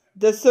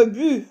de ce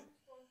but.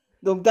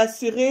 Donc,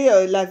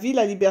 d'assurer la vie,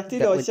 la liberté,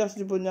 la That when- recherche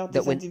du bonheur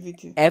des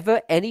individus.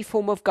 Whenever any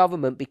form of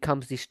government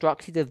becomes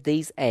destructive of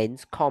these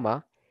ends,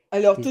 comma,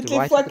 Alors, is toutes the les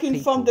right fois of the qu'une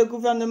people. forme de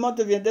gouvernement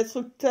devient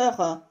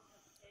destructeur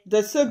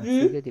de ce I but,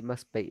 figured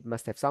it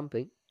must have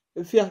something.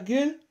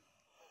 virgule,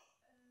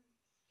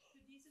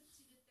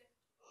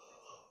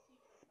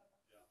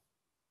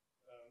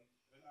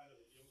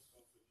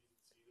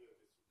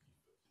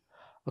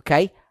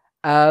 Okay.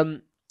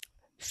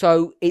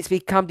 So it's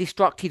become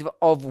destructive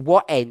of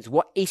what ends,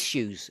 what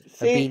issues have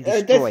c'est been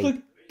destroyed.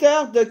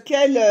 destructeur de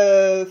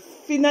quelle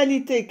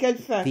finalité, quelle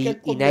fin, The quel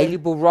problème?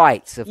 inalienable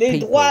rights of Les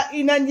people. droits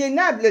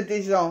inaliénables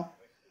des gens.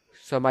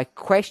 So my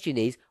question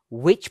is,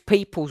 which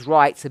people's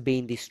rights are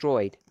being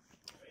destroyed?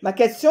 Ma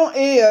question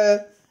est,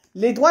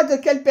 les droits de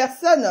quelles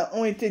personnes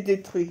ont été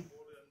détruits?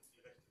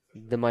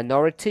 The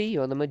minority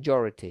or the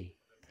majority?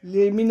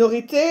 Les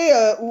minorités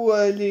ou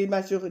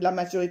la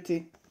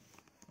majorité?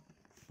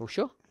 Oh,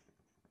 sure.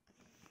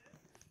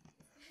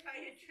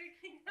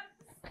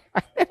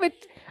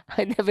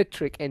 I never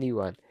trick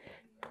anyone.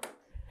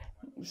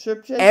 Je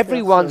piège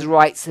Everyone's personne.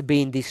 rights are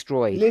being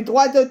destroyed. Les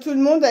droits de tout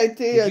le monde a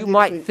été You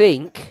might détruits.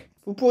 think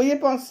Vous pourriez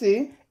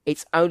penser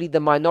it's only the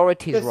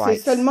minority's que c'est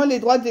rights, seulement les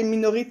droits des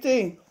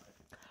minorités.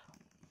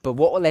 but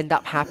what will end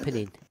up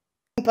happening?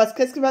 Parce que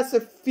qu'est-ce qui va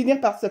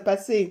finir par se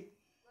passer?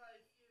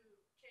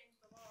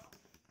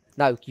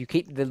 No, you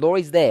keep the law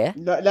is there.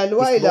 La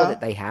loi This est law là.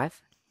 that they have.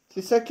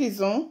 C'est ça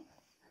qu'ils ont.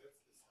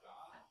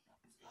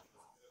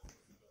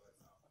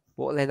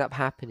 What will end up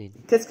happening?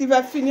 Qu'est-ce qui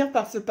va finir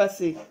par se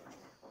passer?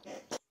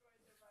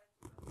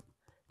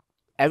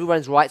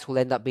 Everyone's rights will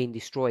end up being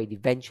destroyed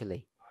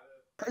eventually.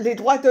 Les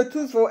droits de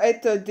tous vont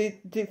être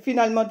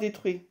finalement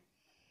détruits.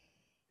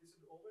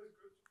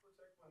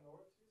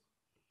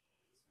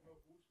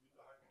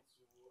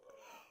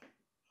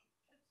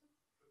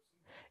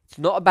 It's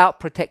not about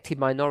protecting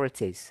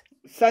minorities.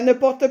 Ça ne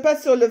porte pas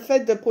sur le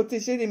fait de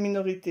protéger les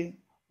minorités.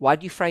 Why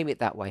do you frame it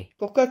that way?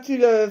 Pourquoi tu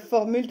le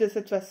formules de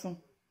cette façon?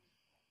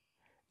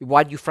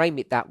 Why do you frame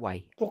it that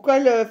way? Pourquoi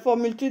le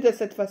formules-tu de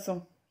cette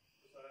façon?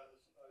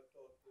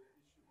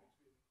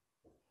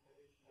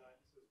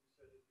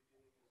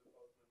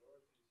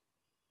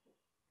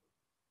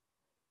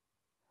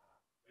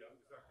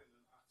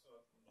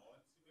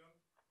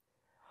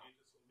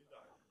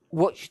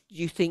 what do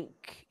you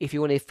think, if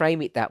you want to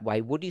frame it that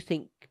way, what do you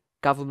think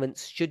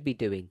governments should be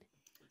doing?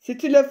 Si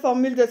tu le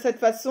formules de cette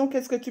façon,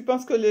 qu'est-ce que tu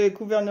penses que le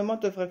gouvernement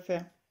devrait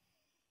faire?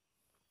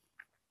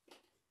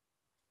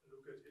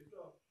 Look at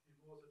Hitler.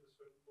 He was at a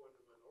certain point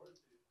a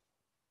minority.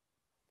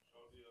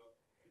 Schau dir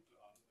Hitler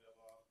an. Er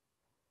war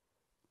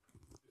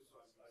bis zu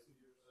einem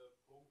gewissen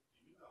Punkt die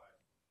Minderheit.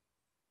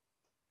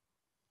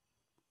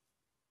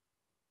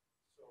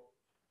 So,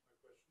 my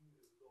question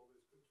is it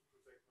always good to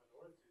protect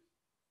minorities?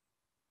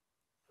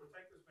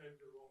 Protect is maybe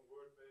the wrong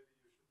word. Maybe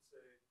you should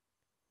say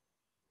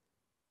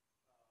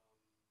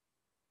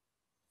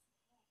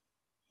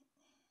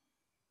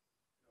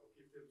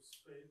give them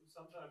space.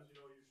 Sometimes,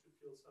 you should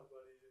feel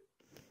somebody, you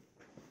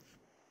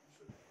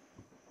should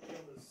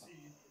kill the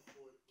seed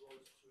before it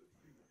grows to a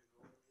tree,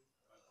 you know what I mean?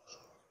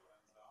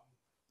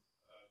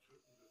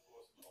 Töten,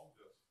 bevor es ein Baum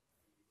wird.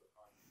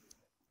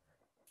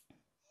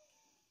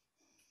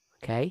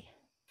 Okay.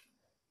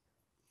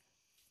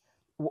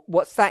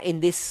 What's that in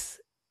this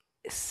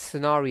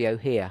scenario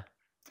here?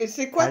 Et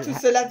c'est quoi tout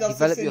cela dans ce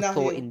Develop your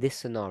thought scénario? in this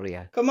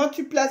scenario. Comment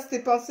tu places tes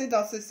pensées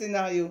dans ce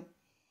scénario?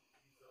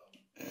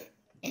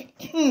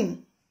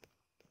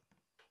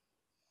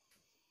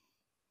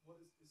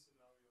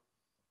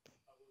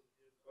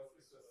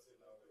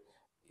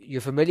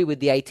 You're familiar with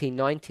the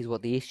 1890s,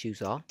 what the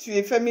issues are. Tu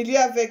es familier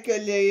avec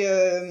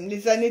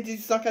les années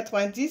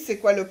 1890, c'est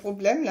quoi le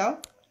problème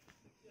là?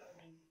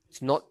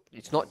 It's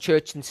not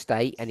church and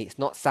state, and it's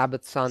not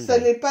Sabbath Ce Sunday.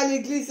 n'est pas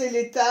l'église et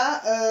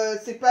l'État,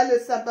 c'est pas le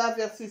sabbat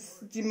versus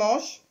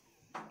dimanche.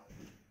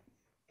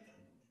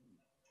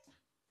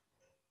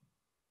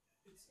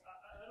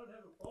 I don't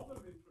have a problem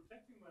in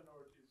protecting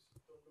minorities.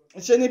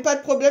 Je n'ai pas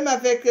de problème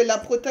avec la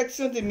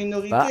protection des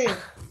minorités.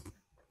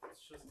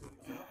 It's just an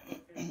example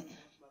that came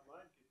to my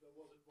mind. Hitler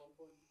was at one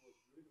point was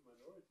really the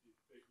minority.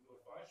 Nur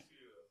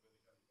Beispiele, wenn ich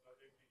an Hitler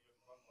denke,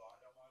 irgendwann war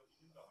er mal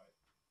die Minderheit.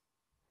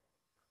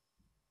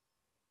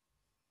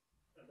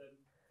 And then,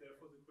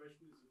 therefore, the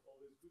question is it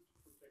always good to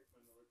protect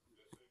minorities?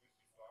 Deswegen ist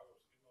die Frage,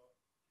 ob es immer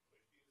richtig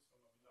ist,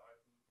 wenn man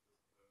Minderheiten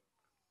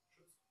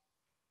schützt.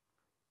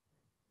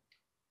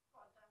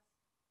 God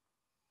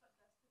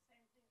does the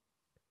same thing.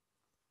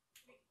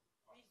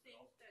 We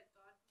think that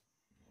God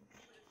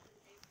would have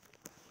been able,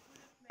 would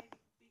have maybe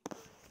be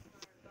good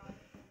for God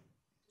to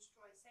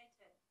destroy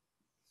Satan.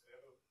 Es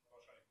wäre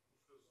wahrscheinlich gut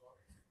für Gott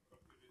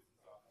gewesen,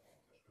 Satan zu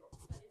zerstören.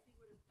 But if he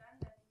would have done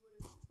that, he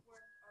would have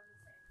worked on the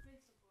same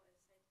principle as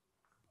Satan.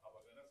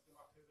 Aber wenn er es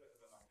gemacht hätte,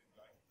 hätte er nach dem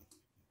gleichen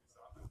Prinzip wie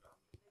Satan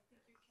gehandelt. I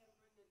think you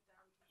can bring it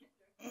down to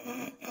Hitler.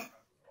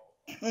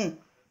 Hmm.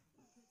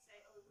 You could say,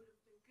 oh, it would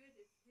have been good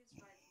if his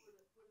rights would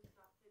have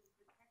not been protected.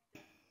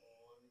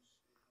 Und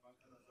man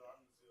kann dann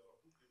sagen, es wäre auch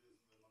gut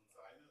gewesen, wenn man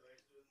seine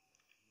Rechte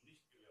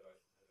nicht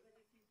gewährleistet hätte.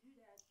 But if you do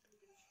that, you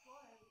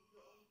destroy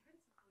your own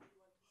principle you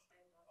want to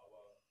stand on.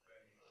 Aber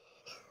wenn du das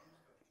tust, dann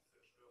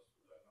zerstörst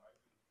du deine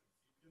eigenen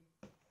Prinzipien,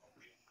 auf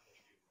denen du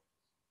bestehen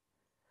möchtest.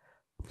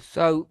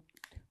 So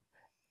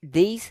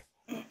these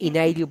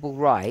inalienable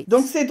rights,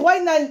 Donc ces droits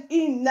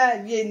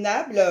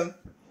inaliénables,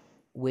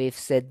 we've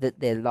said that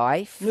they're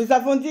life, nous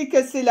avons dit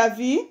que c'est la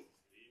vie,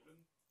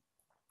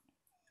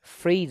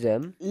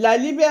 freedom, la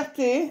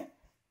liberté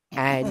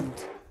and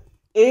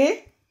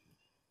et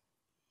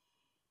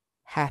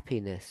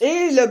happiness.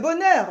 le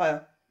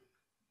bonheur.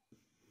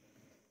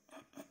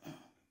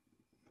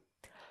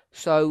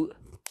 So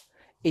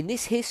in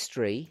this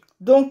history,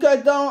 Donc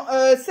dans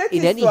cette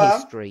in any histoire,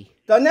 history,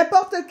 dans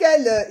n'importe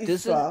quelle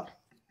histoire,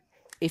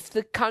 if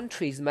the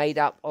country is made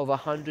up of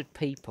 100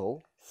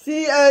 people,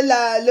 si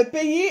le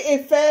pays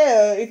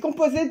est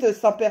composé de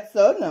 100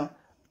 personnes,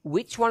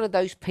 which one of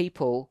those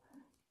people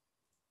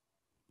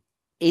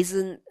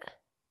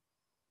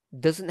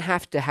doesn't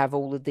have to have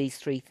all of these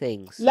three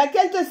things?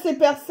 laquelle de ces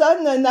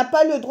personnes n'a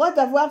pas le droit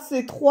d'avoir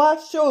ces trois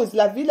choses,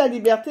 la vie, la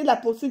liberté, la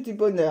poursuite du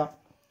bonheur?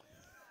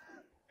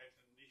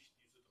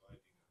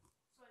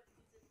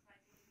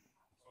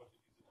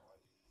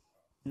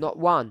 Not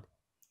one.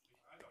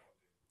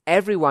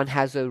 Everyone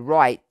has a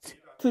right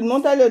Tout le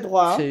monde a le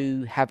droit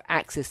to have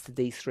access to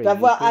these three. You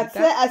d'avoir agree with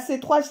accès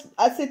that?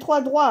 à ces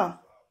trois droits.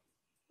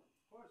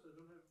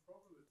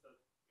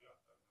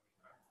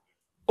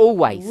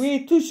 Always,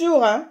 Oui,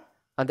 toujours, hein,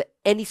 under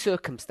any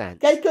circumstance.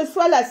 quelle que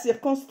soit la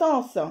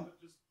circonstance. Just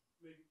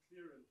make it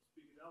clear and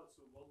speak it out.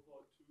 So World War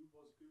II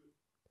was good.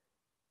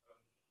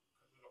 Können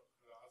wir doch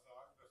klar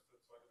sagen, dass der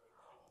Zweite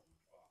Weltkrieg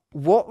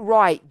gut war. What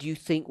right do you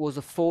think was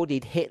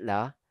afforded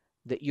Hitler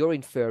that you're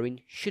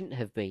inferring shouldn't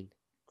have been?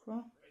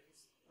 Quoi?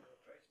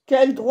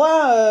 Quel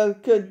droit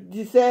que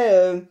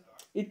disait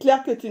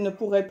Hitler que tu ne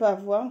pourrais pas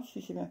avoir,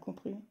 si j'ai bien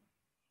compris?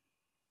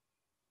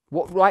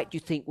 What right do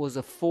you think was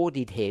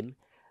afforded him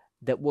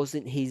that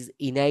wasn't his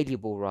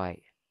inalienable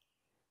right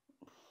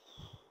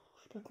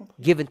J'ai pas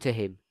compris. given to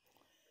him?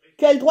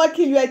 Quel droit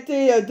qui lui a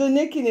été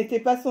donné qui n'était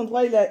pas son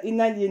droit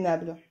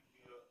inaliénable?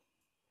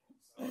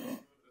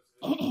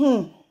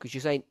 Because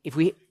you're saying if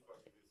we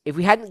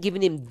hadn't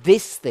given him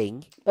this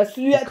thing, Parce que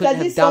lui, He t'as couldn't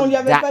dit have si on done lui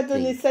avait that pas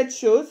donné thing. cette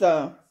chose,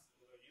 Let's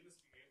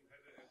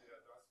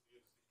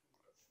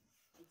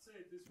say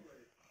it this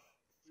way.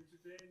 Which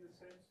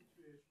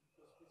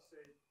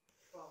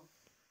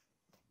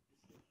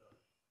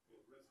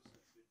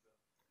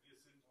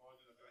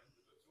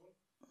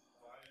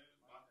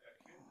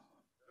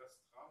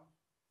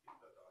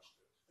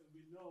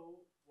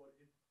know what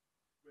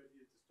where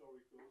the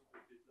story goes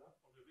with Hitler.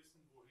 Und wir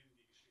wissen, wohin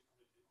die Geschichte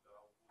mit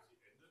Hitler, wo sie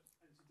endet.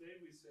 And today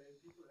we say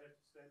people have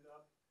to stand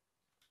up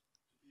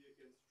to be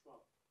against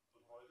Trump.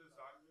 Und heute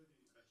sagen wir,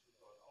 die Menschen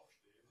sollen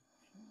aufstehen.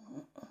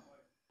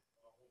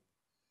 Warum?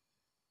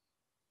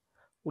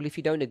 Well, if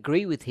you don't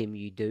agree with him,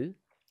 you do.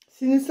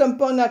 Si nous ne sommes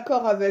pas en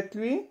accord avec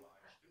lui,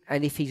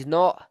 And if he's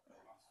not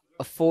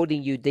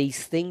affording you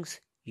these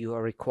things, you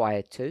are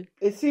required to.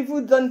 et s'il ne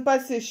vous donne pas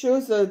ces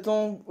choses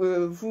dont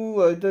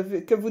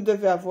que vous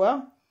devez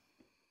avoir,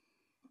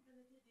 Wenn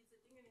er dir diese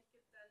Dinge nicht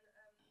gibt, dann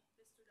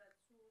bist du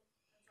dazu,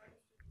 dann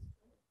solltest du dies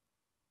tun.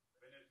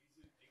 Wenn er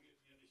diese Dinge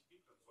dir nicht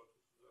gibt, dann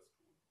solltest du das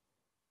tun.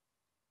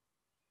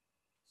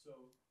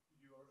 So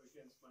you are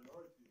against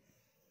minorities.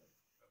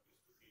 Dann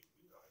bist du gegen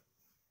Minderheiten.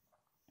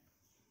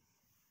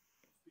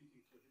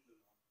 Speaking to Hitler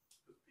now.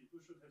 Because people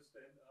should have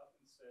stand up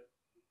and said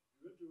what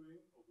you're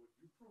doing or what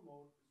you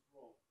promote is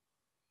wrong.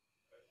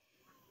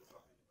 In der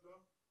Sache Hitler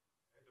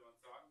hätte man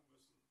sagen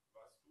müssen,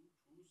 was du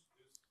tust,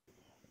 ist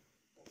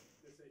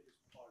Let's say his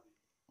party.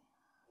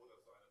 oder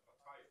seine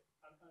Partei.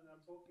 And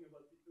I'm talking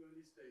about the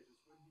early stages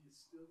when he is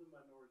still the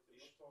minority.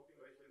 I'm not talking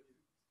about when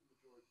he's the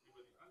majority.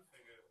 Über die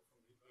Anfänge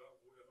von Hitler,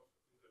 wo er noch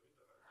in der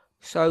Minderheit war.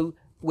 So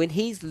when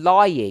he's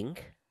lying,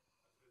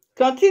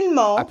 quand il I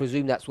ment,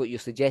 presume that's what you're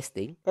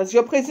suggesting, parce que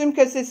je présume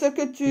que c'est ce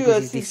que tu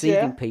because he's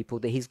suggères, deceiving people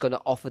that he's going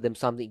to offer them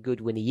something good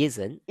when he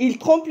isn't, il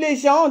trompe les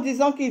gens en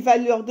disant qu'il va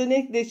leur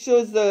donner des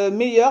choses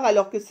meilleures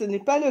alors que ce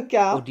n'est pas le or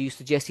cas. do you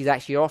suggest he's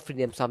actually offering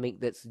them something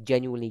that's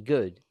genuinely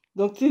good?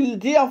 Donc tu le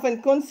dis, en fin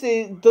de compte,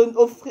 c'est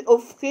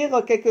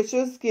offrir quelque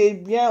chose qui est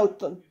bien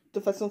de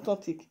façon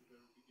authentique.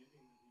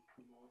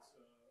 He promotes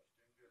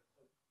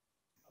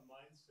a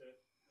mindset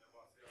Er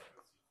war sehr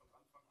aggressiv von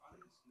Anfang an.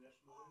 that is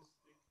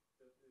nationalistic,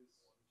 that is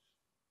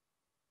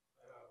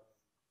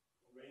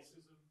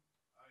racism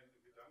Ein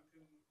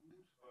Gedankengut,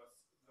 was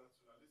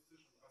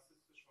nationalistisch und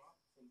rassistisch war,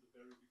 from the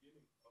very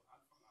beginning. von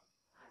Anfang an,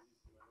 When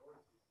he's the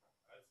minority.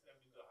 als er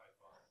Minderheit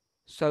war.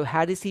 So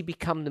how does he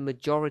become the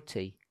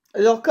majority?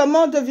 Alors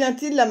comment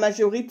devient-il la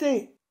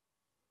majorité?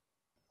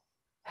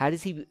 How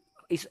does he?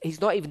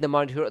 He's not even the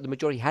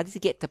majority. How does he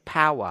get to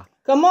power?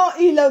 Comment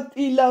il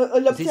This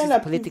obtient is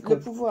political.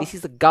 le pouvoir? This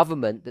is the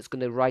government that's going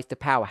to rise to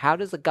power. How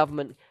does the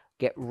government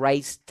get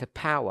raised to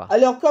power?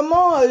 Alors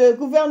comment le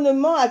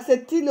gouvernement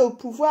accède-t-il au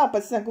pouvoir?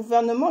 Parce que c'est un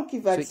gouvernement qui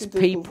va So it's accéder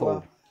au people.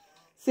 pouvoir.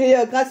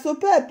 C'est grâce au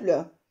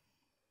peuple.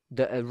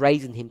 That are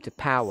raising him to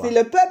power. C'est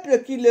le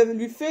peuple qui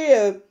lui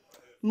fait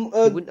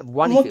wouldn't have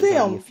won if it was monter only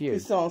en a few.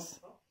 puissance.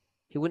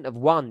 He wouldn't have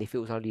won if it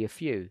was only a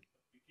few.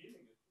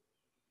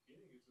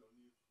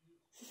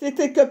 Si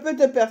c'était que peu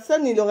de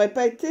personnes, il n'aurait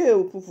pas été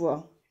au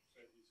pouvoir.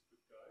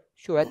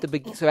 Sure. At the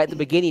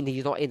beginning,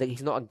 he's not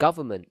a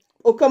government.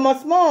 Au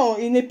commencement,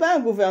 il n'est pas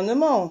un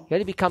gouvernement. He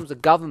only becomes a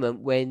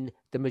government when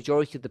the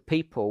majority of the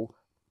people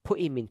put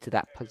him into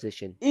that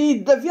position.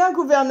 Il devient un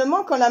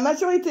gouvernement quand la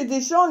majorité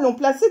des gens l'ont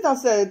placé dans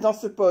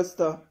ce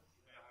poste.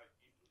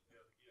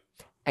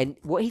 And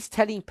what he's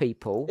telling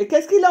people, Et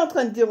qu'est-ce qu'il est en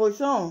train de dire aux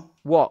gens?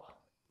 what?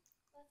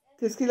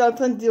 Qu'est-ce qu'il est en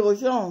train de dire aux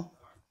gens?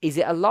 Is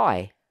it a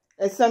lie?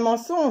 Est-ce un Or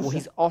mensonge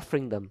he's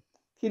offering them?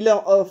 qu'il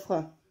leur offre?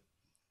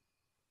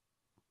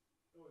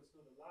 No, it's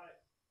not a lie.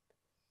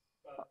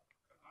 But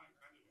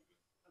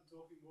I'm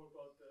talking more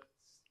about the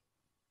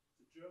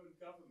German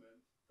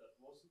government that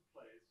was in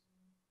place.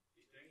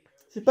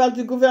 Je parle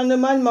du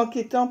gouvernement allemand qui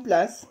est en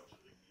place.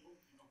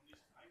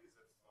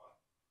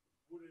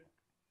 Would it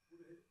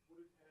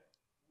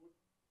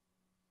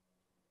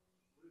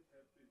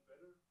have been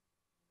better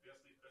Wäre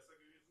es nicht besser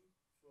gewesen,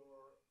 for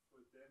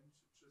them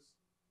to just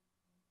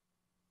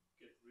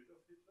get rid of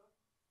Hitler?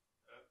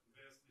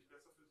 wäre es nicht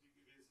besser für sie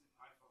gewesen,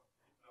 Hitler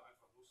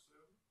einfach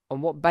loszuwerden?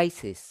 On what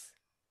basis?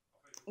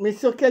 Mais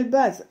sur quelle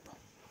base?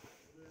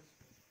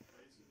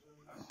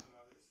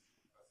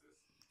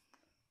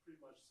 Pretty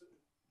much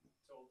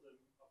told them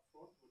up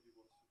front what he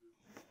wants to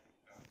do.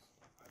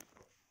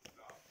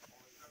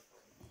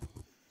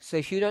 So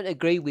if you don't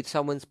agree with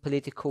someone's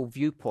political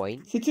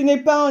viewpoint, Si tu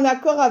n'es pas en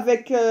accord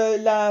avec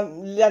la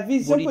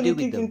vision What do you do with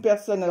politique them? d'une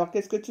personne, alors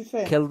qu'est-ce que tu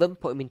fais? kill them,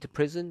 put them into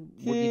prison.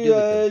 What do Tu you do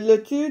with them?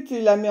 le tues,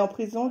 tu la mets en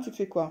prison, tu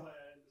fais quoi? I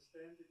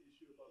understand the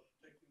issue about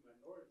protecting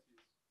minorities.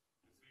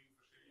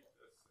 Deswegen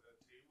verstehe ich das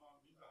Thema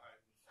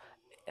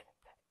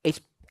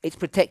Minderheiten. It's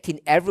protecting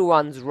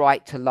everyone's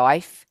right to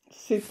life.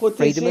 C'est Freedom of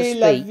protéger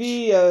la speech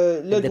vie, le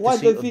and the droit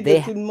de pursuit of vie de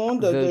their tout le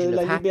monde, version de of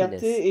la liberté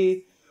happiness.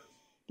 et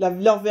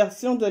leur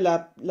version de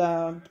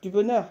du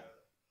bonheur.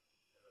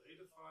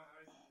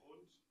 Redefreiheit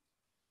und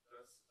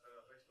das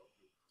Recht auf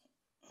Glück.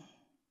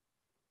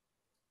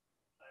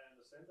 I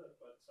understand that,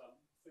 but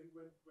something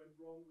went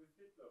wrong with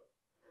Hitler.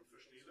 Ich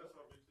verstehe das,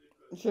 aber mit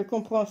Hitler Je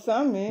comprends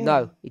ça, mais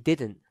No, it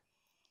didn't.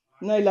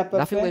 non, il l'a pas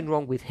Nothing fait. went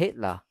wrong with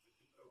Hitler.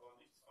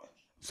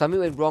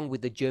 Something went wrong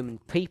with the German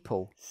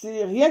people.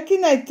 C'est rien qui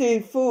n'a été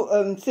faux.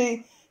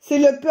 C'est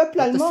le peuple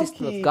Not the allemand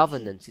system of qui,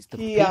 governance. It's the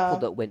qui people a-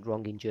 that went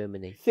wrong in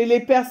Germany. c'est les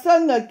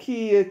personnes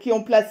qui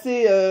ont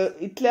placé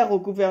Hitler au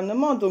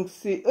gouvernement, donc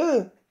c'est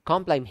eux.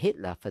 Can't blame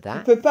Hitler for On ne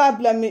that. peut pas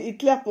blâmer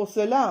Hitler pour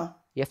cela.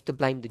 You have to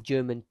blame the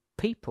German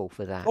people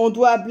for that. On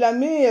doit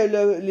blâmer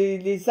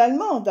les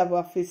Allemands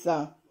d'avoir fait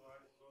ça.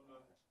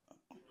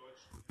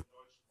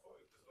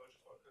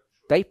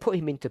 They put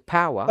him into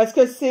power. Parce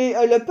que c'est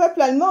le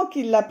peuple allemand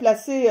qui l'a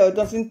placé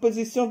dans une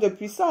position de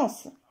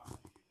puissance.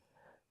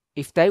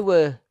 If they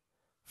were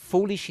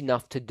foolish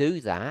enough to do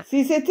that,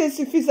 S'ils étaient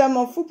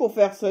suffisamment fous pour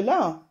faire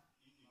cela,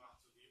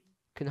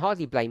 can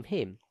hardly blame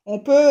him. on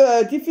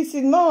peut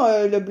difficilement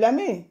le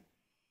blâmer.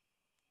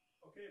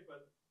 Okay,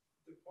 but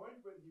the point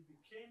when he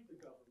became the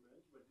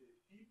government, when the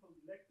people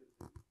elected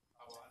him,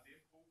 Aber an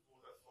dem Punkt,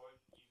 wo das Volk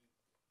ihn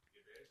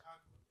gewählt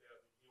hat und der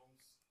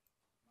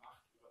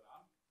Regierungsmacht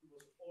übernahm, he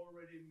was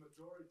already in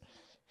majority.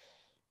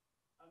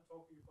 I'm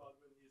talking about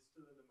when he is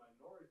still in a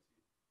minority.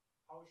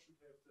 How should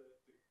have the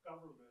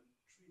government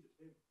treated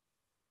him?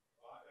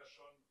 war er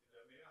schon in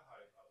der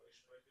Mehrheit. Aber ich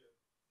spreche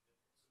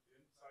zu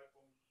dem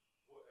Zeitpunkt,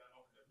 wo er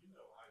noch in der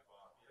Minderheit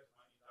war. Wie hätte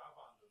man ihn da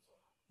behandeln sollen?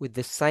 With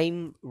the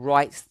same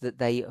rights that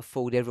they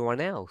afford everyone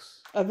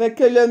else. Avec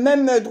le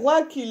même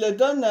droit qu'il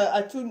donne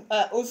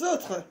aux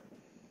autres.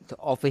 To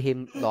offer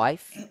him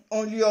life,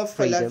 On lui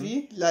offre la freedom,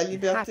 vie, la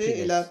liberté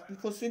et la happiness.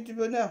 poursuite du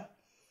bonheur.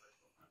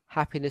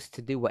 happiness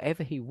to do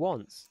whatever he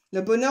wants.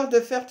 Le bonheur de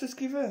faire tout ce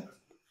qu'il veut.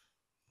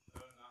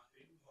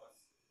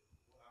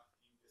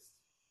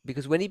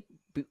 Because when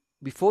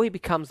before he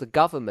becomes the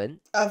government,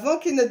 Avant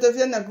qu'il ne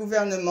devienne un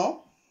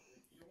gouvernement,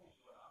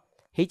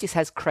 he just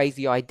has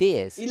crazy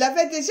ideas. il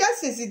avait déjà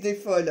ses idées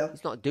folles.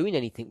 He's not doing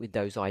anything with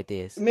those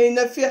ideas. Mais il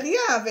ne fait rien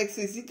avec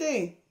ses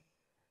idées.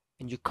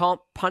 And you can't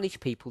punish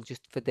people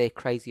just for their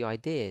crazy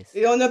ideas.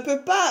 Et on ne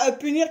peut pas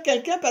punir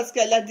quelqu'un parce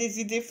qu'elle a des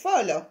idées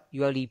folles.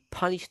 You only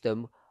punish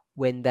them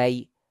when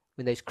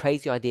those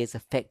crazy ideas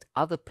affect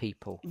other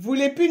people. Vous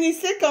les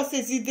punissez quand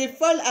ces idées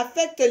folles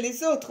affectent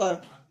les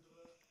autres.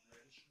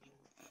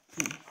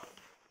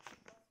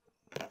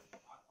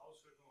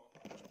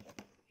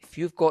 If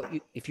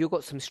you've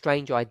got some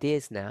strange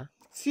ideas now,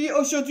 Si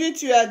aujourd'hui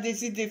tu as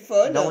des idées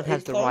folles, no one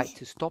has the étranges, right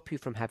to stop you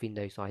from having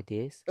those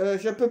ideas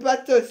je ne peux pas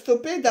te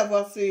stopper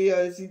d'avoir ces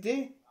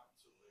idées,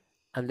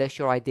 unless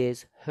your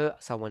ideas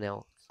hurt someone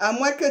else. à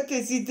moins que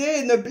tes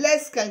idées ne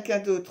blessent quelqu'un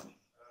d'autre.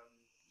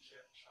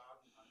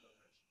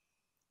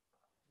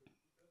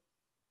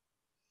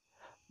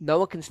 No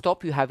one can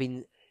stop you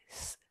having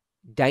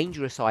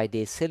dangerous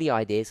ideas, silly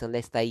ideas,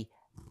 unless they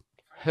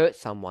hurt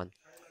someone.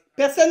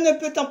 Personne ne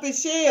peut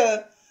t'empêcher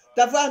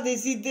d'avoir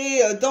des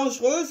idées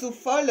dangereuses ou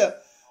folles,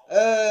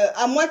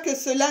 à moins que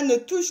cela ne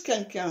touche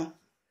quelqu'un.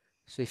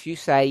 So if you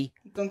say,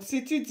 Donc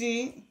si tu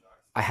dis,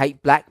 I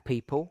hate black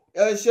people,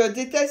 je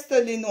déteste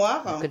les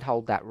Noirs, you can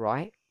hold that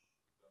right.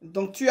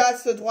 donc tu as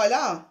ce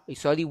droit-là.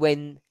 It's only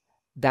when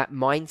that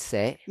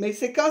mindset Mais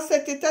c'est quand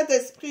cet état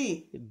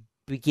d'esprit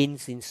begins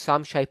in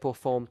some shape or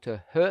form to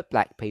hurt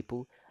black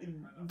people,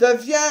 va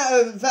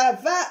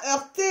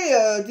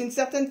heurter d'une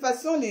certaine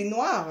façon les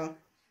Noirs.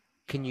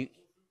 can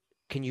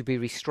you be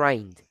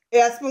restrained?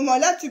 Et à ce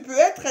moment-là, tu peux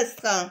être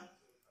restreint.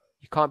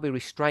 You can't be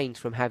restrained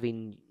from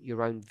having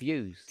your own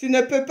views. Tu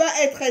ne peux pas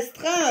être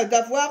restreint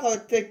d'avoir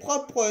tes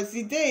propres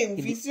idées ou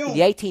In visions. the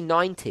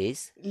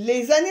 1890s,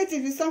 Les années it's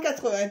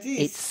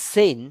 1890,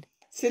 sin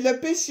c'est le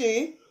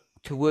péché.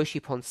 to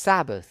worship on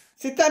Sabbath.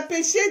 C'est un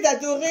péché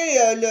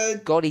d'adorer le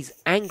God is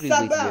angry with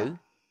sabbat. you,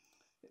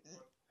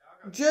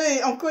 Dieu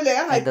est en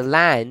colère and the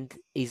land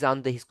is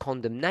under his et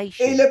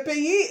condemnation. le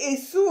pays est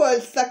sous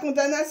sa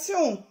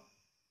condamnation.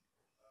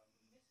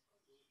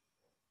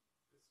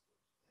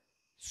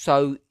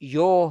 So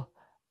you're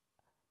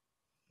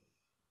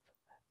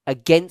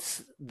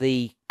against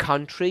the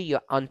country,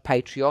 you're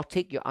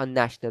unpatriotic, you're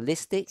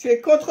unnationalistic, Tu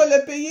es contre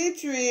le pays,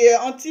 tu es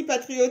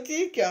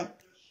antipatriotique.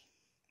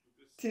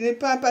 Tu n'es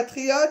pas un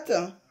patriote.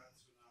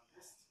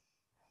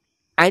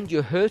 and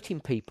you're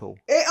hurting people.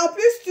 Et en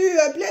plus, tu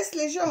blesses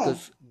les gens.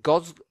 Because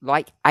God's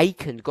like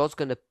Achan, God's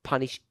going to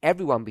punish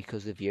everyone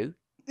because of you.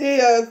 Et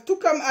tout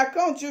comme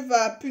Achan, Dieu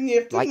va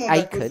punir tout Like le monde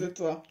à cause Achan. de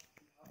toi.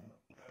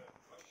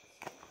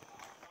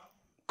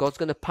 God's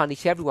going to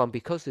punish everyone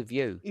because of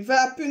you. Il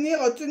va punir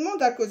tout le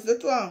monde à cause de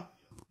toi.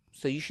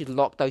 So you should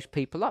lock those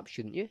people up,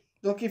 shouldn't you?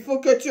 Donc il faut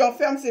que tu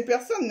enfermes ces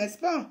personnes, n'est-ce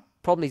pas?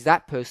 Problem is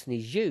that person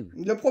is you.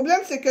 Le problème,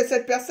 c'est que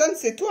cette personne,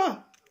 c'est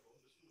toi.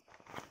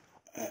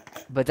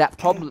 But the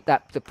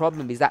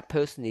problem is that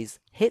person is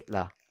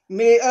Hitler.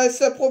 Mais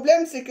ce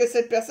problème, c'est que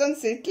cette personne,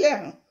 c'est Hitler.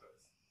 I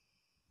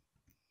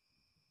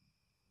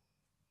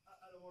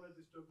don't want to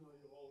disturb you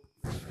all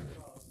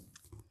fast.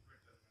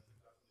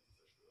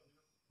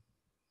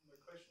 My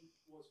question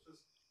was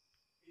just,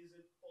 is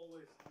it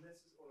always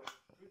necessary or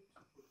good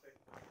to protect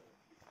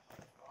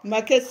people?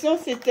 Ma question,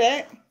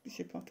 c'était...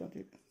 J'ai pas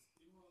entendu.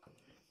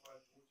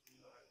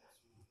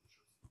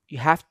 You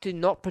have to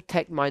not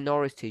protect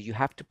minorities, you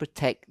have to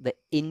protect the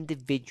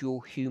individual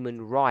human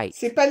rights.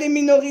 C'est pas les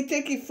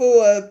minorités qu'il faut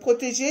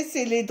protéger,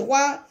 c'est les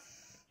droits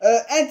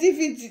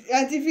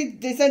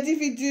des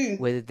individus.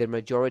 Whether they're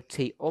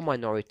majority or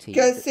minority,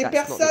 Que ces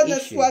that's not the personnes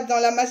issue. soient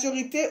dans la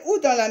majorité ou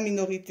dans la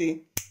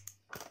minorité.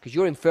 Because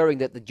you're inferring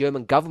that the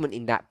German government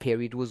in that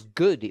period was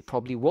good. It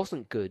probably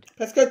wasn't good.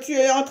 Parce que tu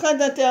es en train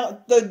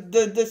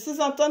de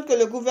sous-entendre que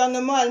le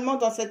gouvernement allemand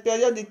dans cette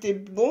période était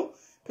bon.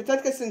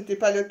 Peut-être que ce n'était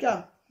pas le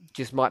cas.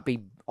 Just might be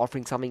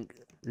offering something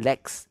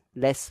less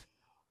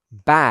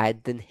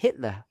bad than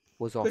Hitler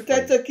was offering.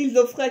 Peut-être qu'ils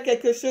offraient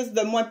quelque chose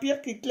de moins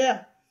pire qu'Hitler.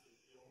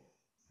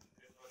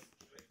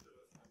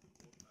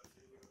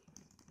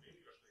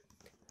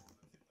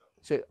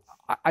 So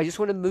I just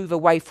want to move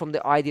away from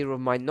the idea of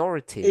Et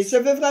minorities. je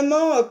veux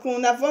vraiment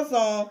qu'on avance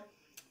dans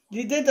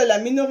l'idée de la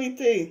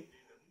minorité.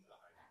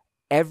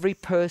 Every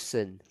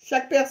person,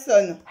 Chaque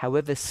personne,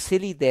 however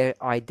silly their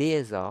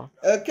ideas are,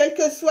 quelle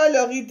que soit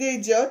leur idée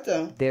idiote,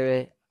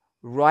 their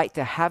right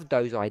to have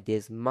those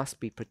ideas must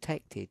be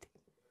protected.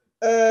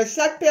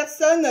 chaque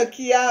personne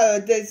qui a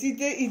des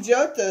idées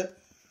idiotes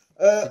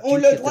ont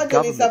duty le of droit the de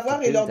les government avoir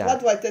to et do leur droit that.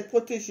 doit être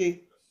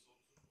protégé.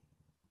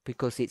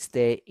 Because it's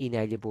their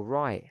inalienable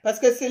right Parce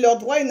que c'est leur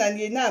droit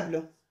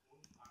inaliénable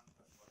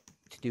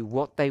to do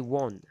what they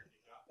want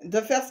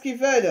de faire ce qu'ils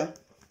veulent,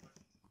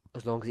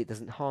 as long as it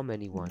doesn't harm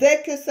anyone.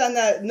 dès que ça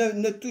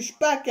ne touche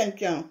pas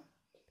quelqu'un.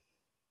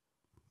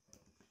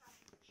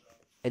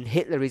 And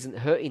Hitler isn't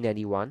hurting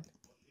anyone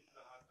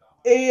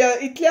Et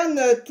Hitler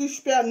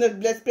ne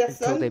blesse until they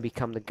personne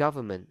become the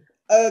government.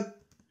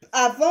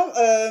 avant,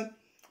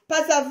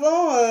 pas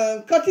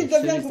avant, quand il As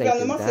soon devient as they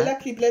gouvernement, do c'est that, là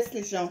qu'il blesse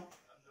les gens.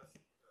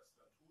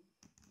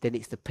 Then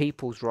it's the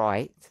people's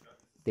right,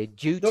 their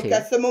duty, Donc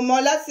à ce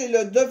moment-là, c'est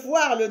le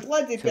devoir, le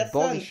droit des to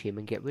personnes abolish him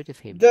and get rid of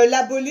him. de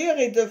l'abolir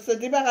et de se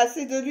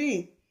débarrasser de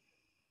lui.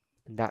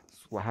 And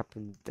that's what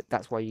happened.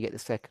 That's why you get the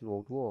Second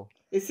World War.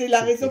 Et c'est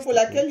la raison pour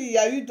Simplistically. laquelle il y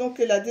a eu donc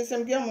la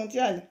Deuxième Guerre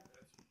mondiale.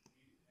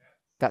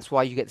 That's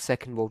why you get the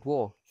Second World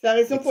War. C'est la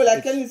raison pour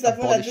laquelle It's nous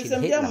avons la abolishing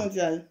Deuxième Guerre Hitler.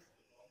 mondiale.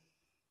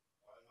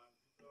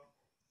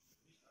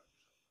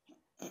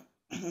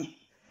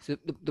 So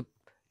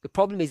the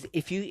problem is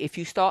if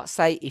you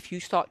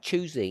start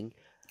choosing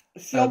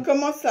Si on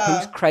commence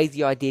whose à...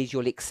 crazy ideas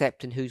you'll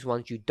accept and whose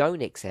ones you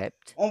don't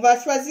accept, On va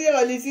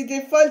choisir les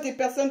idées folles des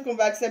personnes qu'on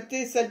va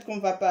accepter et celles qu'on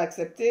va pas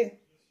accepter.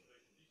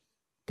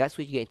 that's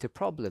where you get into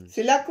problems.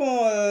 C'est là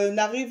qu'on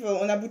arrive,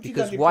 on aboutit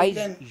dans Because des why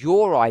problèmes. is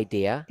your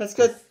idea, Parce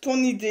que ton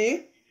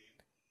idée,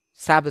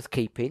 Sabbath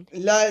keeping,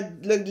 which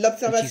is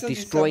l'observation du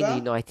destroying the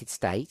sabbat, United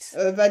States,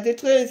 va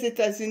détruire les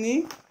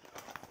États-Unis.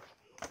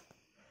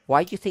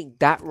 why do you think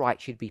that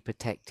right should be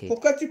protected?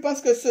 Pourquoi tu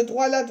penses que ce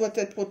droit-là doit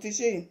être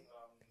protégé?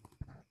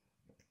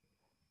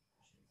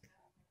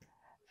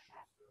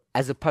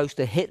 As opposed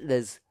to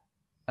Hitler's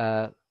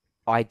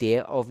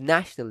idea of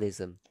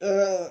nationalism,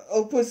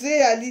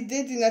 Opposé à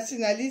l'idée du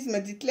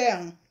nationalisme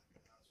d'Hitler.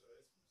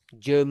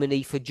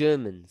 Germany for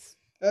Germans.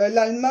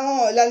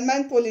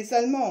 L'Allemagne pour les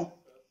Allemands.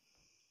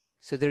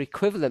 So they're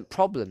equivalent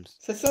problems.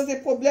 Ce sont des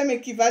problèmes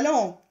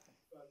équivalents.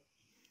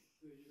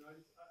 The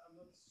United, I'm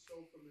not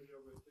so familiar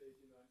with the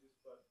 1890s,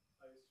 but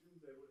I assume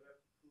they would have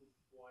to prove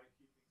why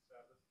keeping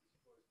Sabbath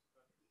destroys the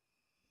country.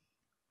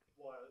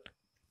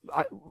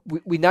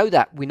 While We know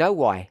that. We know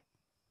why.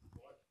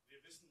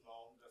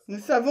 Nous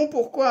savons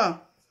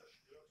pourquoi.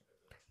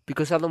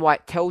 Because Ellen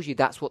White tells you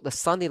that's what the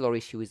son-in-law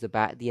issue is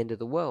about at the end of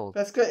the world.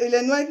 Parce que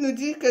Ellen White nous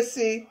dit que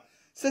c'est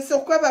ce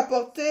sur quoi va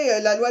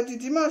porter la loi du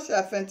dimanche à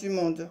la fin du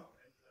monde.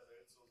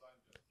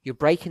 You're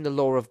breaking the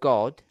law of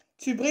God,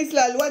 Tu brises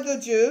la loi de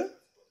Dieu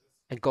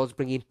and God's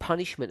bringing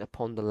punishment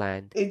upon the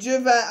land. et Dieu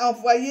va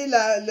envoyer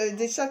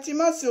des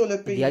châtiments sur le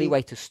And the only pays.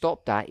 way to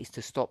stop that is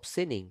to stop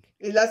sinning.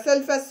 Et la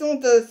seule façon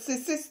de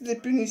cesser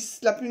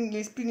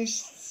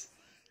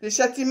les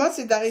châtiments,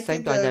 c'est d'arrêter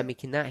Same de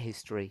dynamic in that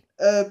history.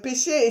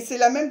 pécher. Et c'est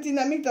la même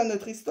dynamique dans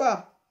notre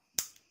histoire.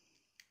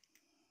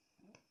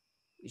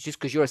 It's just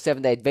because you're a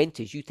Seventh-day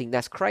Adventist, you think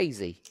that's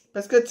crazy.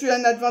 Parce que tu es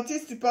un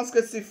adventiste, tu penses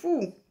que c'est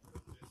fou.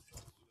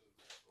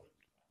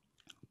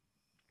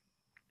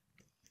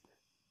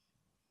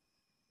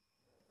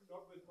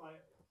 not with my,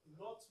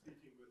 not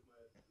speaking with my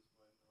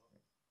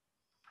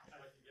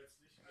Adventist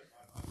mind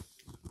now.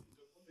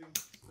 I think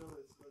still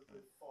it's a little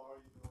bit far,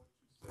 to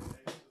say,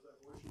 hey, because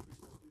I'm worshiping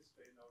on this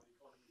day now, the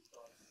economy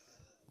starts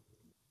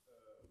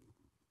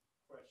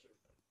crashing.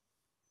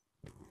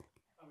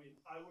 I mean,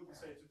 I wouldn't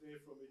say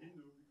today from a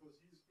Hindu, because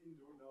he's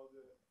Hindu, now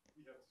we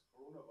have this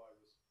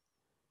coronavirus.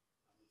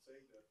 I'm not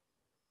saying that.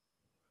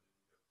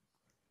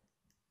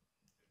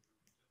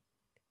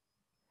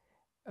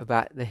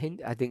 About the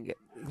Hindu, I think.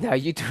 No,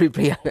 you do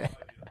repeat.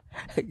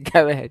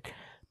 Go ahead.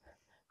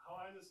 How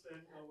I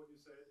understand now what you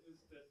said is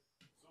that,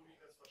 so wie ich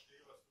das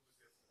verstehe, was du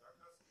bis jetzt gesagt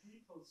hast,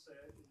 people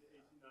said in the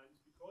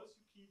 1890s, because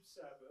you keep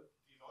Sabbath,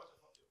 die Leute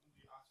um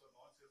die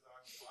 1890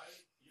 sagen, weil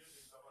ihr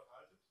den Sabbat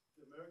haltet,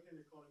 the American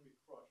economy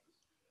crushes.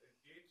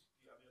 Geht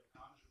die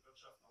amerikanische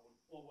Wirtschaft nach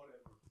unten. Or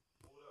whatever.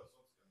 Oder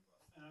sonst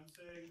irgendwas. And I'm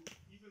saying,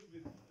 even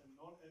with a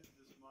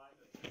non-Adventist mind,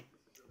 I think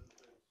this is a little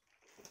bit.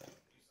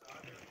 Ich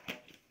sage,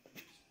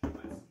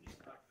 als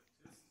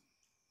Nicht-Adventist,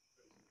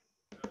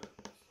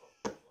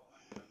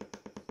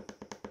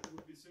 it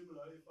would be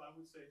similar if I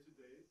would say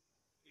today,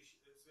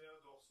 es wäre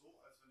doch so,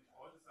 als wenn ich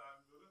heute sagen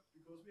würde,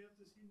 because we have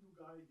this Hindu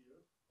guy here,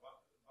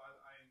 weil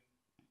ein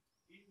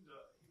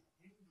Inder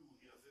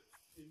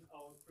in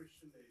our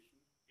Christian nation,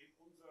 in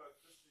unserer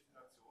christlichen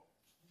Nation,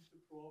 is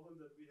the problem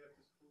that we have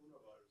this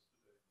coronavirus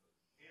today.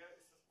 hier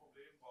ist das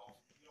Problem, warum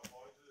wir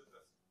heute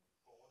das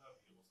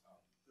Coronavirus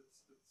haben.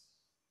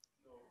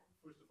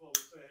 First of all,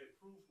 we say, hey,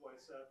 proof why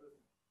Sabbath,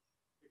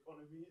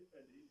 economy,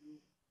 and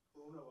EU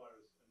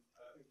coronavirus. And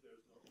I think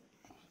there's no.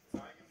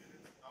 Zeigen wir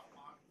den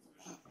Zusammenhang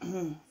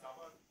zwischen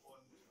Sabbat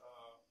und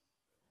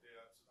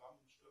der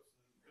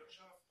zusammenstürzenden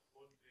Wirtschaft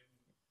und dem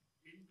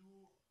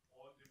Hindu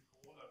und dem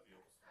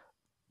Coronavirus.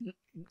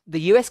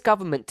 The US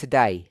government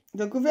today,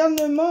 Le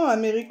gouvernement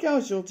américain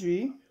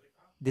aujourd'hui,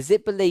 does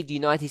it believe the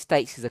United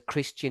States is a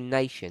Christian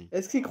nation?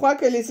 est-ce qu'il croit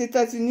que les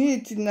États-Unis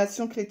est une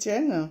nation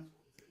chrétienne?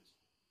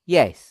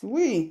 Yes.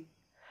 Oui.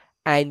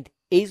 And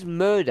is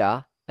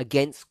murder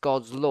against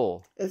God's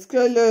law? Est-ce que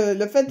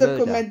le fait de Murder.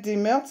 commettre des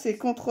meurtres, c'est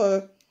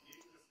contre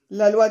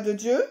la loi de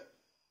Dieu?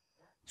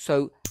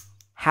 So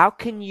how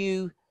can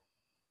you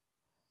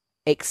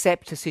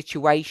accept a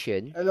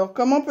situation Alors,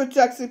 comment peux-tu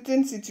accepter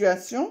une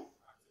situation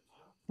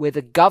where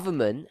the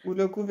government où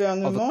le of a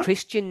gouvernement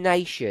Christian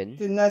nation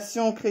d'une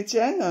nation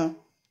chrétienne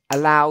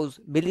allows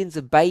millions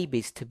of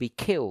babies to be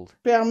killed?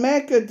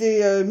 permet que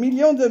des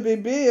millions de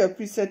bébés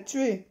puissent être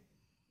tués?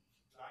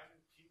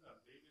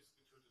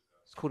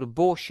 It's called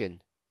abortion.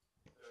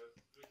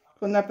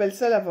 On appelle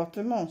ça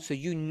l'avortement. So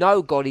you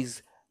know God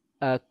is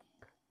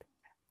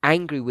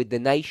angry with the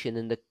nation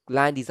and the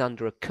land is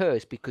under a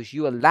curse because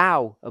you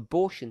allow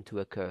abortion to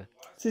occur.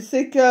 Tu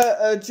sais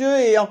que Dieu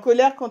est en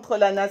colère contre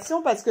la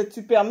nation parce que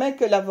tu permets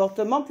que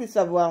l'avortement puisse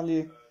avoir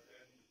lieu,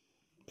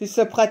 puisse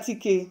se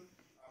pratiquer.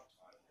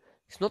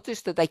 It's not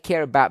just that they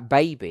care about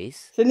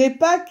babies, Ce n'est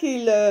pas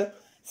qu'ils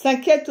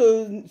s'inquiètent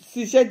au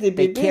sujet des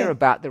they care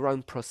bébés. about their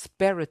own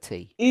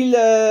prosperity. Ils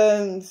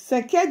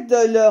s'inquiètent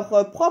de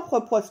leur propre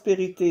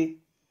prospérité.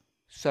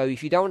 So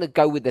if you don't want to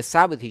go with the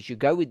Sabbath issue,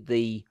 go with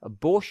the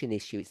abortion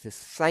issue. It's the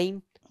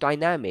same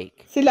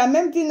dynamic. C'est la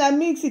même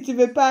dynamique. Si tu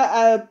veux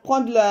pas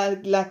prendre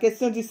la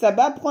question du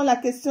sabbat, prends la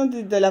question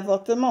de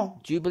l'avortement.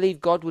 Do you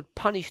believe God would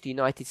punish the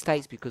United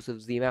States because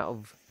of the amount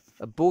of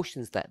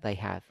abortions that they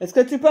have? Est-ce que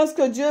tu penses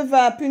que Dieu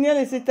va punir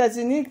les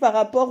États-Unis par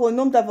rapport au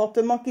nombre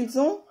d'avortements qu'ils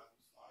ont?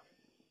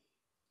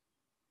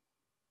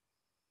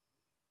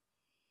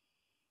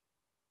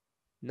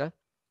 No?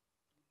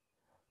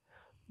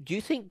 Do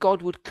you think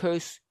God would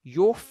curse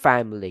your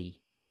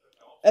family,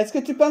 Est-ce que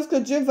tu penses que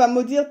Dieu va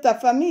maudire ta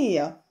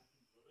famille,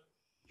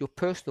 your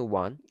personal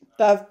one,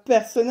 ta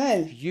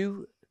personnelle, if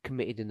you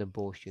committed an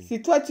abortion?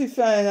 si toi tu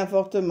fais un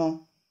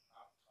avortement?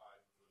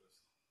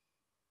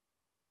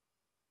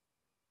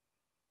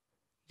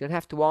 You don't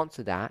have to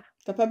answer that,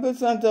 T'as pas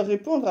besoin de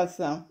répondre à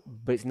ça.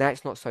 but now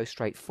it's not so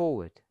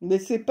straightforward. Mais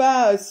c'est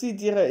pas si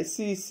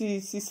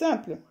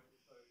simple.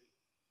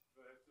 If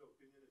I have the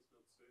opinion it's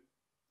not sin,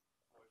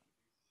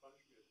 why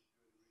should he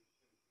punish me if I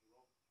do anything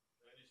wrong?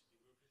 Wenn ich die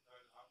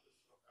Möglichkeit habe, ist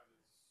es doch keine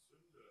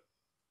Sünde.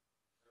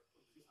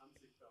 Die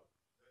Ansicht habe.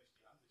 Wenn ich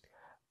die Ansicht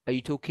habe, Are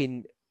you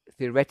talking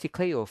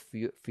theoretically or for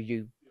you?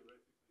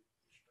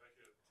 ich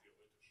spreche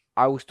theoretisch.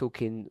 I was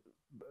talking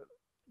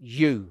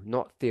you,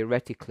 not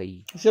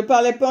theoretically. Je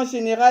parlais pas en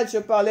général, je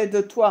parlais de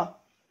toi.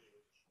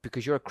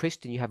 Because you're a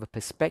Christian, you have a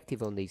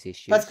perspective on these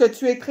issues. Parce que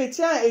tu es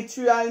chrétien et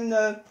tu as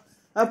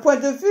un point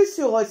de vue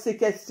sur ces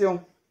questions.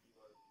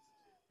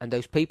 And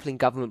those people in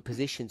government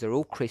positions are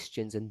all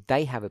Christians and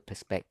they have a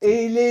perspective.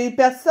 Et les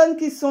personnes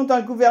qui sont dans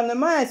le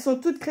gouvernement, elles sont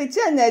toutes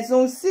chrétiennes, elles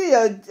ont aussi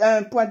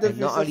un point de And vue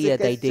not sur only ces are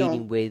they dealing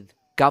questions. with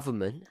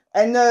government,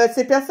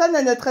 Ces personnes,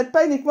 elles ne traitent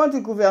pas uniquement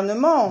du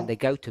gouvernement, when they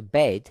go to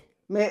bed,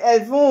 mais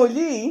elles vont au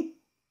lit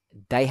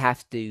they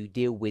have to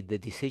deal with the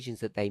decisions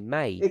that they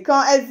made. et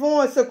quand elles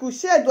vont se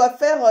coucher, elles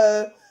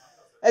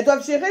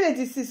doivent gérer les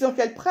décisions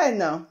qu'elles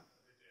prennent.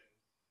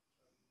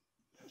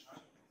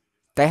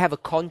 They have a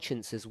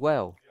conscience as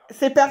well.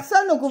 Ces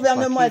personnes au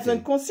gouvernement, like you elles ont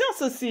une do.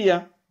 conscience aussi.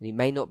 And it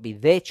may not be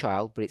their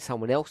child, but it's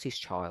someone else's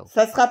child.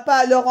 Ça sera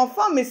pas leur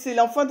enfant, mais c'est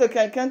l'enfant de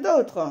quelqu'un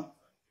d'autre.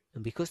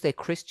 And because they're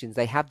Christians,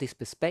 they have this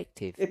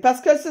perspective. Et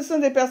parce que ce sont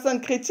des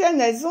personnes chrétiennes,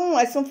 elles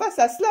sont face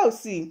à cela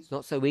aussi. It's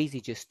not so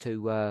easy just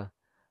to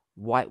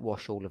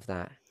whitewash all of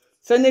that.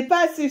 Ce n'est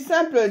pas si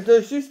simple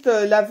de juste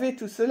laver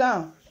tout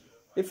cela,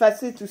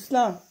 effacer tout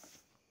cela.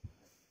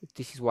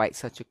 This is why it's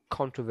such a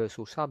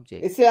controversial Et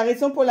subject. c'est la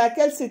raison pour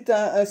laquelle c'est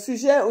un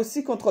sujet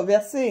aussi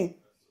controversé.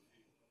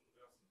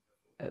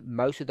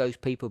 Most of those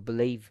people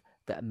believe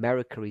that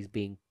America is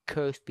being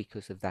cursed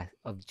because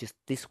of just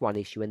this one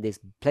issue, and there's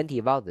plenty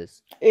of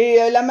others. Et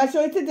la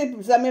majorité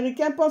des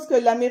Américains pensent que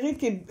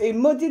l'Amérique est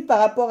maudite par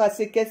rapport à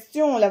ces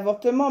questions,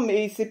 l'avortement,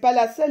 mais c'est pas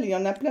la seule, il y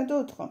en a plein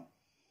d'autres.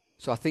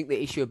 So I think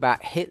the issue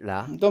about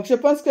Hitler Donc je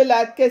pense que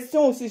la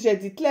question au sujet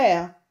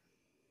d'Hitler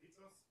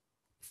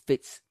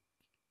fits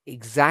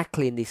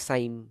exactly in the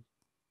same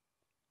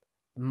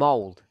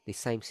mold, the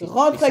same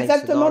rentre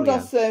exactement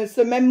dans scenario.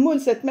 ce même moule,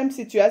 cette même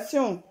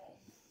situation.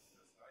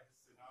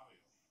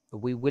 Are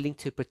we willing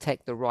to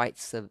protect the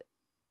rights of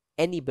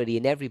anybody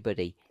and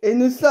everybody? Et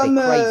nous sommes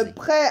crazy.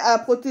 prêts à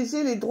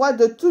protéger les droits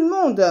de tout le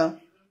monde.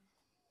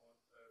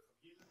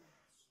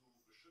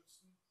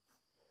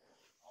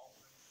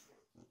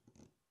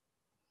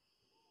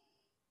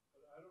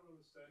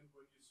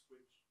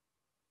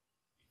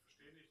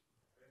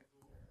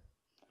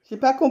 J'ai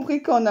pas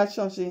compris quand on a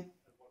changé. At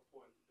what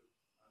point?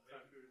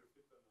 Time period of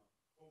Hitler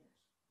now.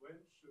 When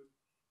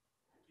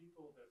should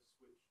people have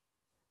switched?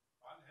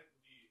 Wann hätte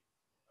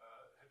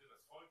das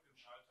Volk den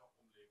Schalter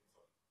umlegen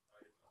sollen bei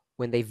Hitler?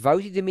 When they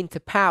voted him into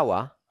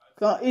power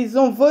Quand ils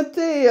ont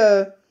voté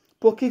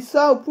pour qu'il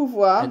soit au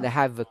pouvoir, and they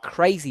have a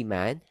crazy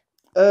man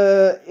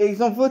et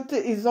ils ont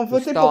voté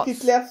pour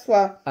qu'Hitler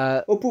soit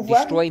au pouvoir.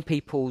 destroying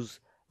people's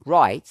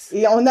rights,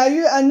 Et on a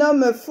eu un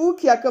homme fou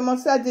qui a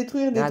commencé à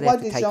détruire les now they droits have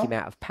to des take gens. him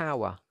out of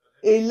power.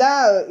 Et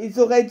là, ils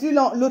auraient dû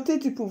l'ôter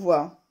du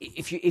pouvoir.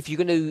 If you're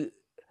going to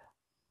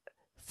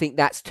think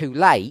that's too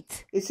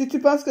late, Et si tu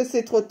penses que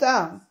c'est trop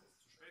tard,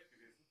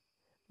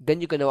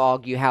 then you're going to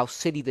argue how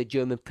silly the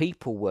German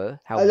people were,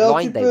 how alors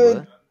tu blind they peux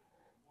were,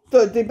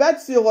 te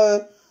débattre sur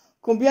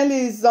combien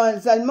les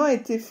Allemands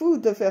étaient fous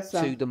de faire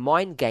ça. to the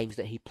mind games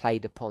that he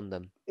played upon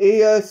them.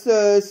 Et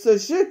ce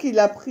jeu qu'il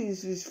a pris,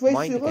 joué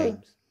Mind sur eux,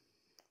 games.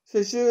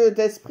 ce jeu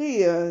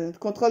d'esprit,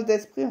 contrôle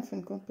d'esprit en fin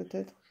de compte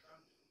peut-être.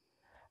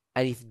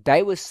 And if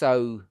they were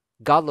so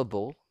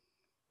gullible,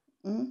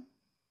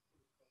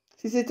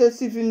 Si c'était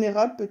aussi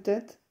vulnérable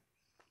peut-être.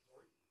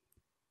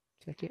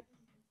 check it,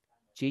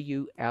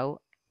 G-U-L,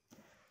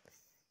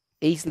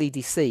 easily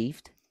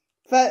deceived,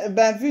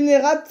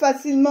 Vulnérable,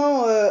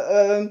 facilement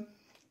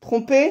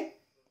trompé.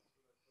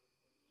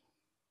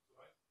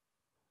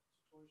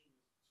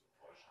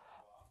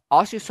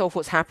 ask yourself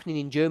what's happening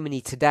in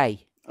Germany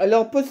today.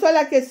 Alors pose-toi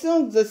la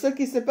question de ce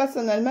qui se passe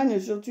en Allemagne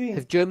aujourd'hui.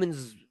 Have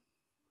Germans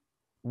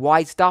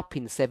wised up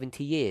in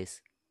 70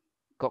 years,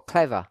 got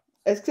clever?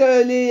 Est-ce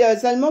que les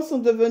Allemands sont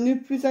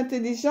devenus plus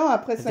intelligents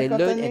après Have they 50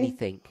 learned années?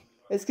 anything?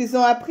 Est-ce qu'ils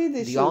ont appris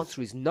des The choses?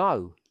 answer is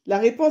no. La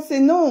réponse est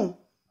non.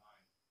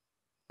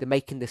 They're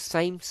making the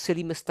same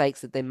silly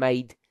mistakes that they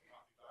made,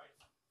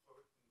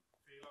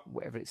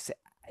 whatever it's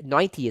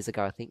 90 years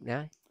ago, I think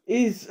now.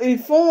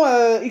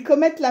 Ils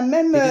commettent la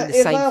même They do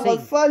the same erreur thing.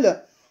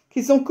 folle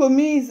qu'ils ont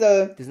commise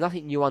There's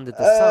nothing new under the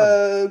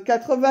sun.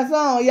 80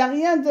 ans. Il n'y a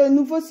rien de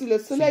nouveau sous le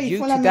So soleil. Ils you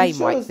font la today même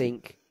might chose.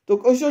 think,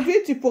 Donc aujourd'hui,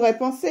 tu pourrais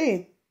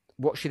penser,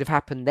 what should have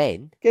happened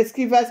then? qu'est-ce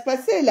qui va se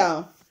passer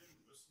là?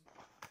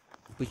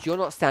 But you're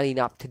not standing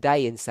up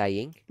today and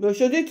saying, Mais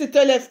aujourd'hui, tu te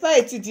lèves pas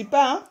et tu dis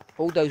pas, hein?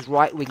 all those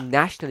right-wing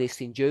nationalists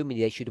in Germany,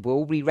 they should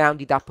all be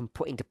rounded up and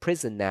put into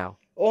prison now.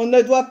 On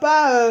ne doit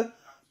pas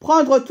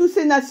prendre tous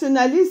ces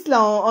nationalistes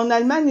là en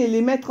Allemagne et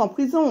les mettre en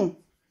prison.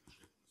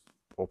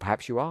 Or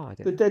perhaps you are, I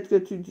don't know. Peut-être que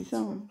tu dis ça.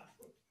 Hein.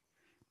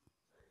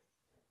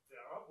 There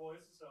are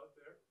voices out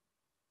there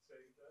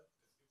saying that.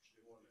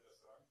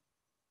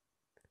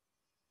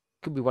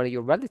 Could be one of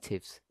your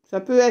relatives. Ça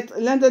peut être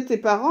l'un de tes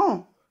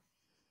parents.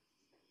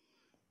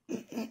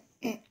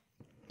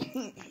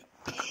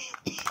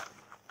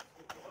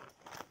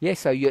 Yeah,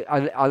 so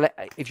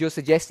if you're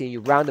suggesting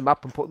you round them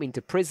up and put them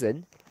into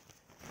prison,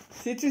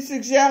 Si tu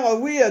suggères,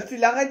 oui, tu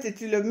l'arrêtes et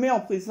tu le mets en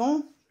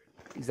prison,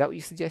 is that what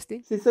you're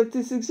suggesting? c'est ça que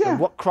tu suggères. And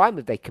what crime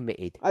have they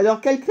committed? Alors,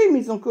 quel crime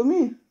ils ont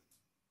commis?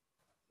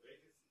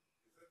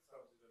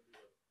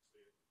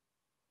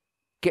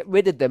 Get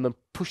rid of them and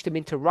push them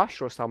into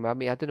Russia or somewhere. I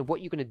mean, I don't know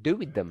what you're going to do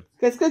with them.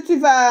 Qu'est-ce que tu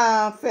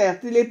vas faire?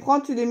 Tu les prends,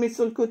 tu les mets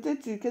sur le côté,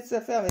 qu'est-ce que tu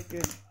vas faire avec eux?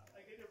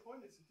 I get your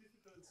point. It's a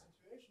difficult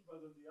situation, but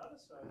on the other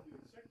side, you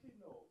exactly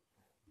know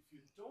if you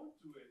don't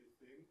do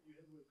anything, you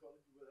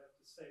will have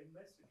the same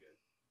mess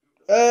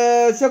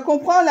again. Je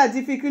comprends la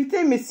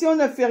difficulté, mais si on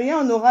ne fait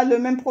rien, on aura le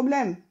même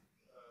problème.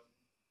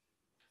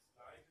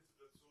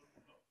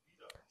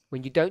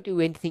 When you don't do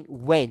anything,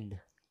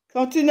 when?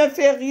 Quand tu ne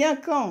fais rien,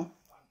 quand?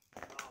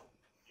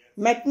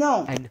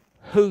 Maintenant. And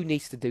who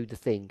needs to do the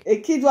thing?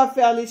 Et qui doit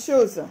faire les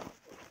choses?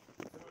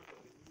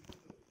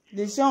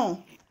 Les gens.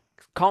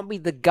 Can't be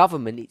the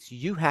government, it's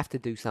you have to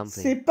do C'est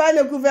something. pas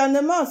le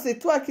gouvernement, c'est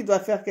toi qui dois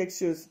faire quelque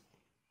chose.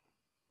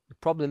 The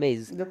problem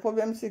is, Le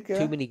problème, c'est que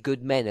too many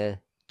good men are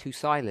too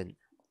silent.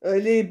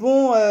 les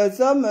bons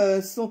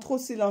hommes sont trop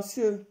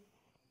silencieux.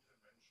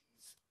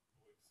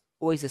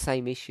 Always the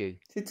same issue.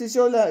 C'est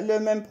toujours le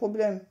même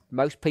problème.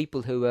 Most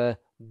people who are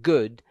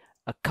good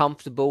are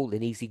comfortable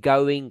and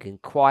easygoing and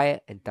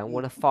quiet and don't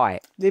want to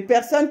fight. Les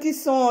personnes qui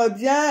sont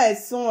bien, elles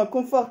sont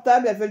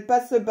confortables, elles veulent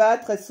pas se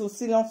battre, elles sont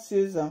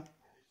silencieuses.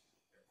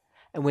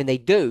 And when they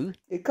do,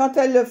 Et quand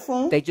elles le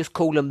font, they just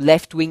call them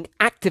left-wing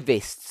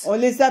activists. on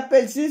les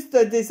appelle juste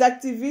des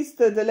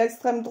activistes de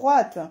l'extrême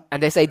droite. And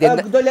they say they're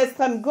De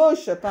l'extrême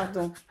gauche,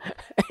 pardon.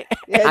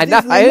 Et elles I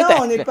disent, know, mais I non, heard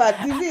on that. n'est pas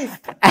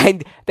activistes. and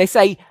they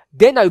say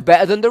they're no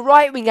better than the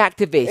right-wing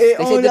activists. Et They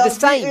on say they're leur the dit-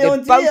 same. et on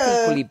They're dit,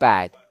 both equally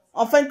bad.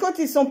 En fin de compte,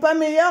 ils sont pas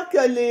meilleurs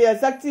que les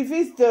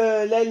activistes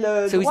de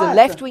l'aile So is a droite.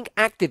 left-wing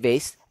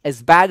activist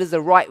as bad as a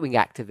right-wing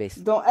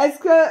activist? Donc, est-ce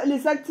que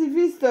les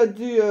activistes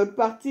du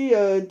parti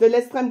de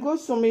l'extrême gauche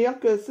sont meilleurs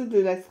que ceux de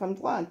l'extrême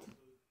droite?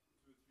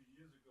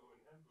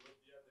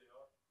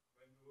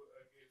 Wenn du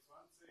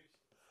G20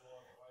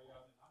 vor 3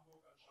 Jahren in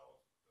Hamburg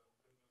anschaust, dann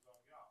können wir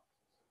sagen, ja,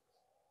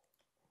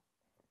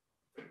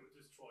 They were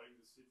destroying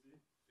the city.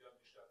 sie haben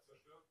die Stadt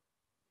zerstört.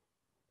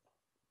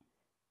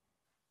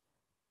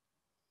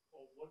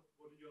 Or what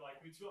do you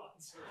like me to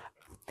answer?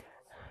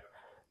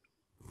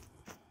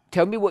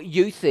 Tell me what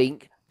you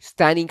think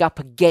standing up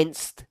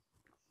against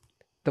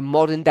the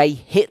modern day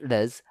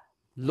Hitlers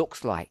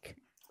looks like.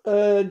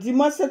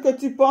 Dis-moi ce que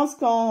tu penses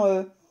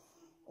quand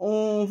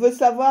on veut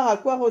savoir à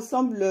quoi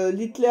ressemble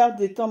l'Hitler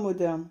des temps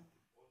modernes.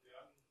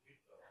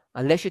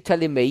 Unless you're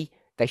telling me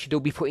they should all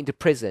be put into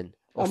prison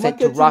or À moins sent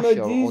que to tu me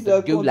Russia or dises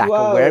the qu'on Gulag or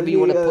doit wherever you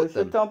want to les put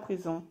them. jeter en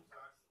prison.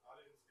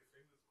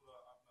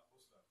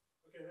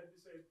 Okay, let me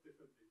say it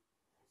differently.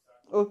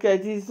 Ok,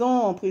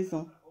 disons en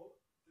prison. Oh,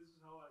 this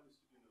is how I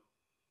understood, you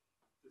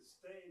know. The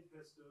state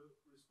has the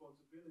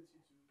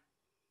responsibility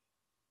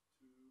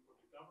or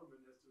the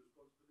government has the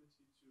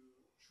responsibility to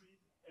treat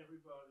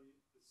everybody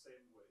the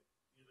same way.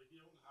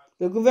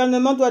 Le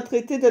gouvernement doit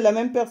traiter de la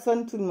même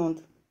personne tout le monde.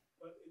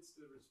 But it's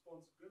the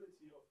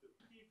responsibility of the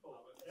people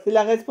C'est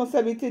la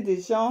responsabilité des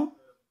gens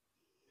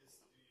ist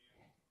die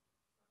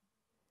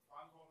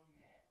Verantwortung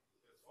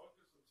des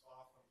Volkes, und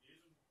zwar von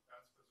jedem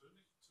ganz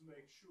persönlich, to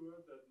make sure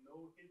that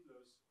no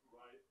Hitlers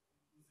rise.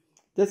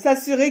 de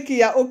s'assurer qu'il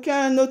n'y a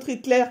aucun autre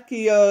Hitler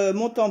qui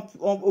monte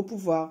au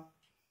pouvoir.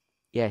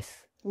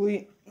 Yes.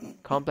 Oui,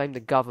 Can't blame the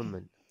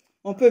government.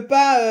 on ne peut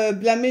pas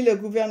blâmer le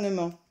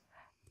gouvernement.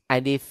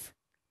 And if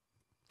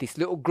this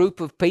little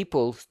group of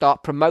people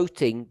start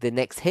promoting the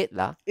next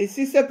Hitler, Et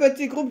si ce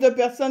petit groupe de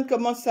personnes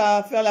commence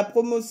à faire la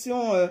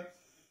promotion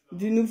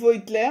du nouveau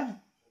Hitler,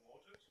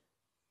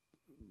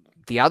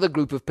 the other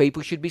group of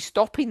people should be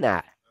stopping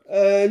that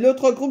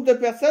l'autre groupe de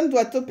personnes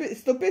doit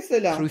stopper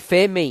cela. through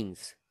fair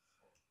means.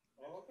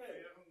 Okay,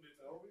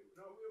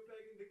 now we're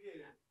playing the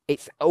game.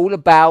 It's all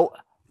about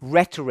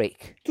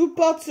rhetoric. Tout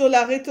porte sur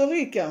la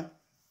rhétorique.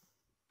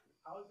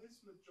 How this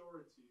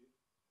majority,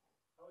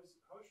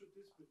 how should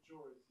this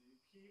majority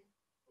keep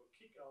or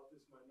kick out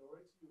this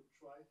minority who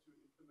try to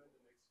implement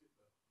the next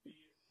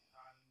Hitler?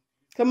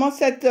 Comment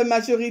cette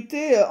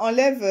majorité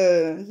enlève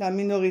la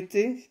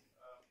minorité?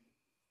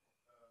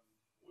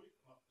 ruhig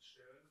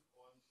stellen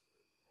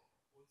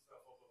und uns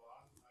davor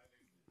bewahren,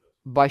 einen Hitler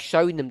zu By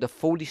showing them the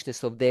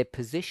foolishness of their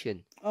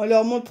position. En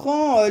leur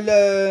montrant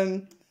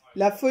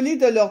la folie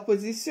de leur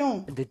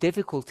position. And the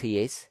difficulty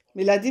is,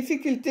 Mais la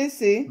difficulté,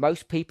 c'est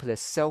most people are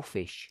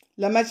selfish.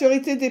 la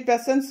majorité des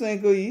personnes sont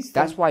égoïstes.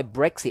 That's why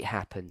Brexit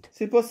happened.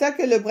 C'est pour ça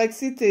que le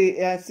Brexit s'est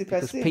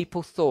Because passé.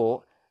 people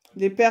thought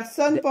Les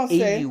personnes the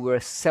pensaient EU were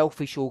a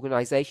selfish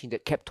organisation that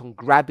kept on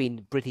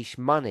grabbing British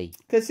money.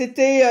 que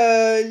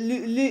c'était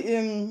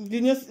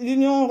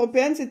l'Union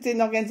européenne, c'était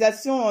une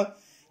organisation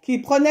qui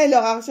prenait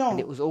leur argent. And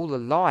it was all a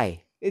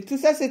lie. Et tout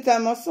ça, c'était un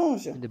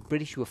mensonge. And the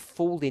British were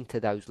fooled into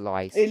those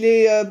lies. Et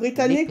les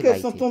Britanniques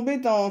Manipulated. sont tombés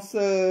dans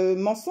ce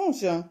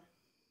mensonge. haben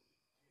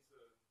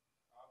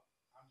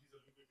dieser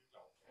Lüge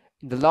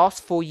geglaubt. In the last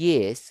 4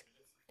 years,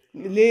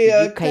 Les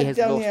the UK 4 has lost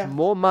dernières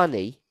more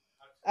money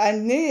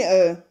années,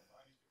 Geld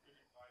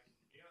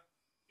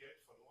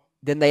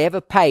verloren. than they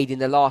ever paid in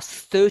the last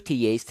 30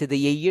 years to the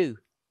EU.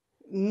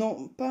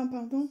 non, pas,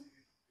 pardon.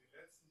 Die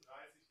letzten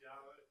 30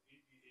 Jahre in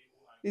die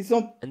EU ein. Ils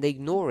ont, And they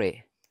ignore it.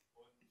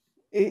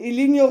 et ils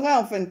l'ignoraient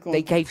en fin de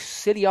They compte. gave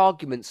silly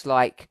arguments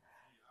like,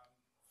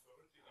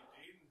 Verrückte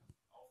Ideen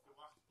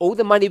aufgemacht. all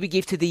the money we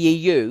give to the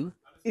EU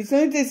Ils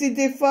ont eu des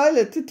idées folles,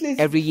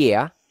 every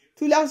year,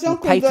 tout l'argent we'll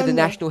pay for the qu'on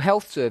National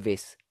Health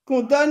Service.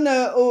 donne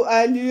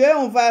à l'UE,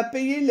 on va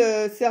payer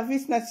le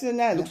service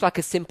national. Looks like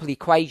a simple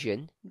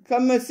equation,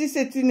 Comme si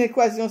c'est une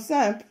équation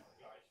simple.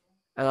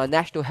 and our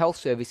National Health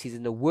Service is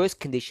in a worse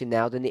condition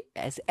now than it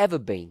has ever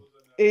been.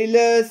 Et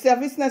le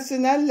service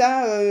national,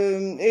 là,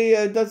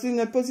 est dans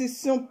une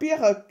position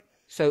pire.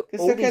 So Que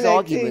ce all qu'elle these a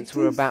arguments écrit,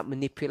 were tous- about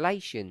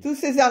manipulation, Tous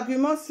ces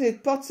arguments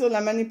portent sur la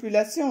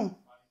manipulation.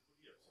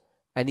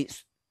 and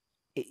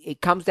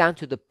it comes down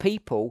to the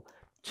people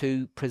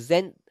to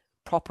present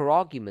proper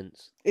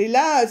arguments. Et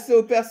là, c'est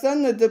aux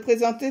personnes de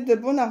présenter de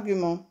bons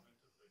arguments.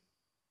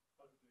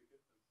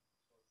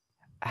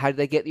 How do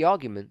they get the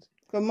arguments?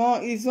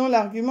 Comment ils ont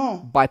l'argument?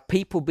 By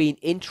people being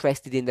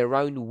interested in their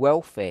own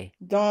welfare.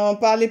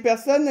 Par les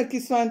personnes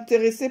qui sont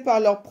intéressées par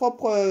leur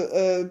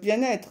propre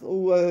bien-être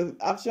ou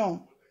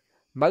argent.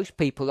 Most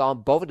people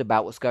aren't bothered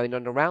about what's going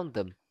on around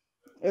them.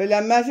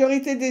 La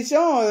majorité des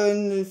gens,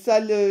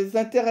 ça ne les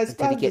intéresse Until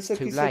pas it de gets ce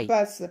too qui se late.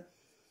 passe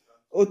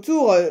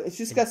autour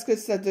jusqu'à ce que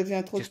ça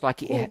devienne trop, Just like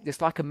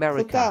trop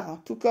America.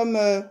 tard. Tout comme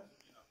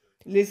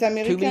les Too many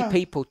Américains.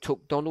 people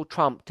took Donald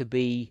Trump to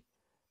be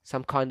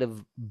some kind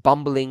of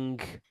bumbling,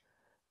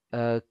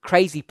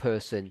 crazy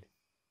person.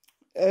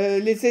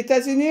 Les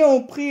États-Unis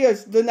ont pris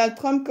Donald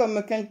Trump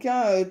comme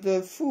quelqu'un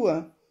de fou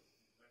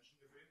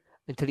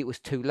Until it was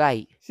too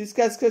late.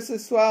 jusqu'à ce que ce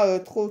soit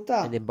trop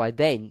tard. And then by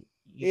then,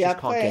 you Et just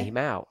can't après, get him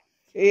out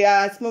Et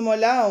à ce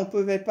moment-là, on ne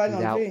pouvait pas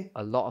without l'enlever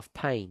a lot of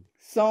pain.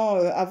 sans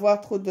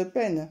avoir trop de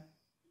peine.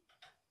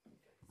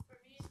 For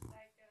me, it's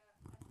like a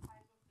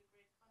time of the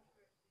great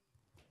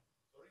controversy.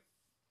 For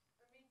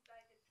me, it's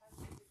like a time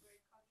of the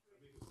great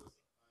controversy.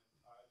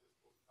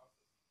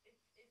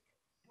 It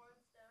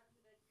boils down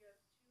to that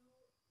you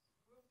have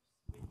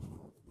two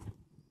groups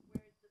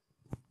where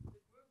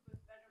the group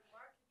with better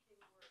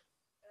marketing wins.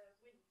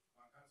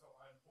 Man kann es auf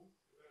einen Punkt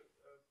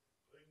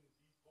bringen,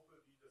 die Gruppe,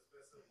 die das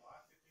bessere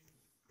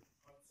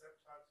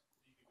Marketingkonzept hat,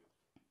 die gewinnt.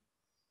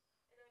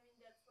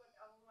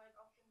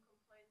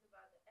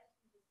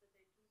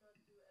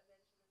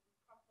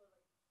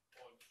 properly.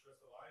 Und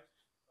Schwester Wright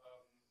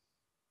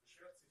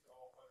beschwert sich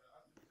auch bei den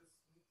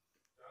Adventisten,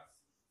 dass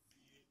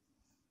sie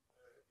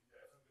in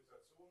der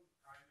Evangelisation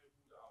keine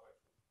gute Arbeit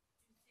tun.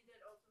 You see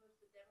that also with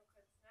the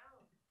Democrats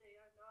now. They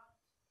are not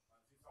Man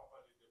sieht es auch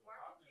bei den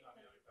Demokraten in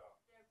Amerika.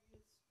 their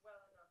views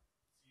well enough.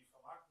 Sie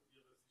vermarkten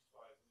ihre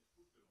Sichtweise nicht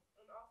gut genug.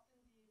 And often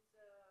these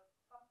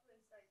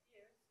populist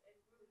ideas and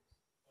groups,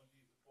 Und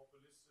diese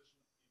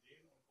populistischen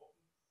Ideen und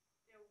Gruppen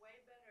they're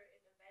way better in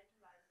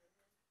evangelizing.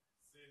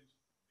 sind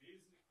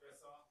wesentlich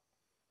besser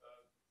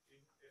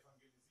im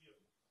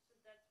Evangelisieren. So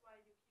that's why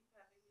you keep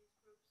having these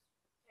groups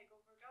take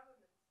over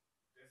governments.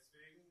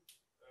 Deswegen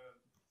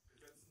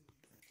besetzen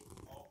diese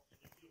Gruppen auch die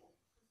Regierung,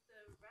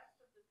 Because the rest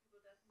of the people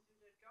doesn't do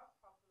their job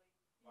properly.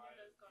 weil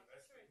Neither does die God's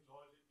restlichen church.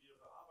 Leute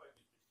ihre Arbeit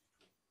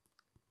nicht richtig tun.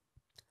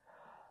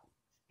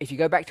 If you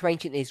go back to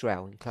ancient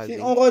Israel, in Si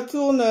closing, on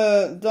retourne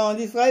dans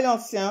l'Israël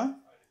ancien,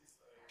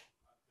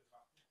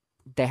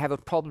 they have a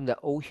problem that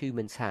all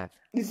humans have.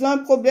 ils ont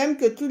un problème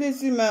que tous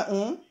les humains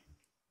ont.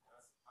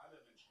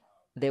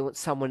 They want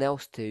someone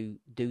else to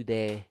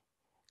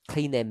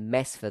clean their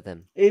mess for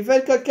them. Et ils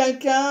veulent que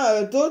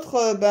quelqu'un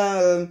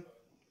d'autre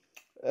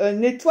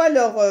nettoie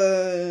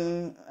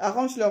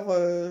arrange leurs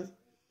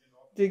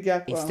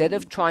dégâts, quoi.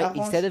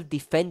 Instead of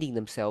defending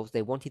themselves,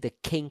 they wanted a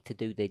king to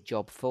do their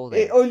job for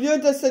Et them. au lieu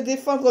de se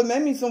défendre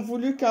eux-mêmes, ils ont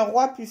voulu qu'un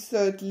roi puisse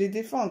les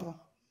défendre.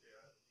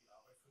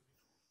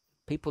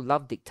 People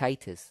love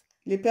dictators.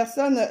 Les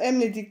personnes aiment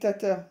les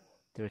dictateurs.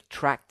 They're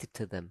attracted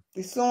to them.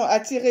 Ils sont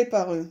attirés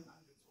par eux.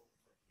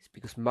 It's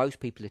because most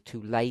people are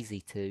too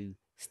lazy to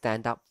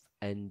stand up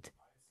and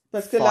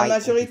Parce que la fight or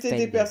majorité des defend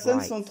their personnes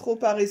rights. sont trop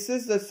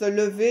paresseuses de se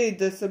lever et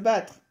de se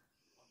battre.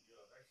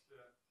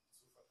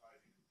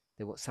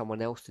 They want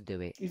someone else to do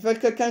it. Ils veulent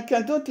que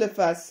quelqu'un d'autre le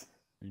fasse.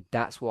 And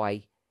that's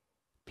why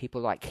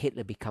people like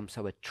Hitler become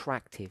so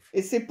attractive.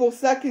 Et c'est pour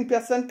ça qu'une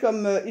personne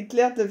comme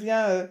Hitler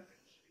devient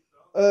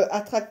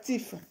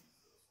attractif.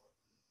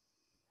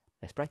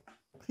 Let's pray.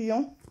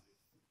 Prions.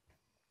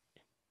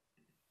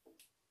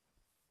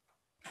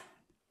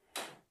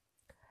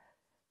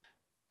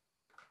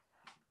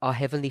 Our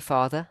Heavenly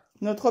Father,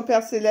 Notre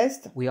Père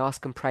Céleste, we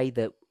ask and pray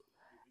that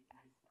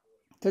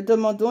te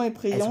demandons et as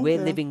prions we're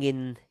que, living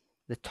in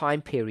the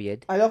time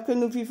period alors que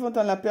nous vivons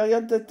dans la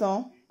période de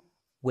temps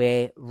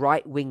where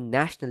right-wing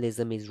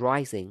nationalism is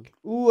rising,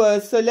 où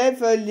se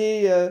lèvent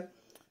les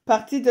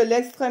partis de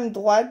l'extrême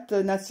droite that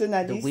we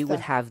nationaliste,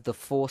 would have the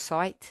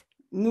foresight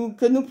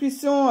que nous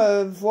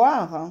puissions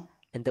voir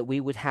and that we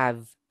would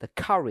have the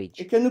courage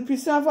et que nous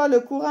puissions avoir le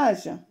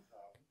courage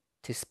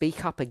to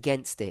speak up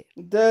against it,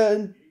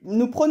 de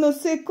nous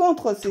prononcer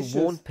contre ces to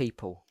warn choses,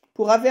 people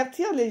pour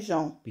avertir les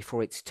gens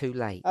before it's too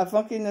late.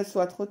 avant qu'il ne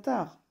soit trop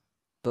tard.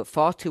 But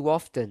far too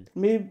often,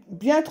 Mais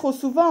bien trop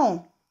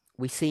souvent,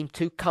 we seem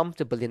too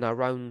comfortable in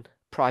our own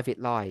private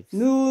lives.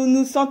 nous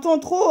nous sentons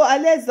trop à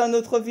l'aise dans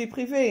notre vie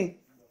privée.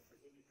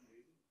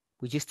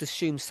 We just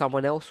assume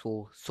someone else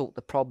will sort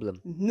the problem.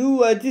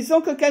 Nous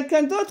disons que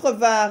quelqu'un d'autre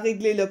va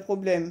régler le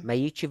problème. May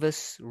each of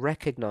us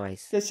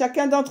recognize Que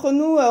chacun d'entre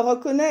nous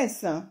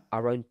reconnaisse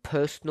our own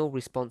personal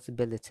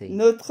responsibility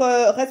notre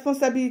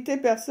responsabilité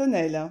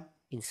personnelle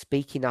in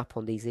speaking up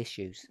on these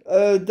issues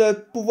de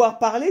pouvoir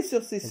parler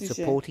sur ces and sujets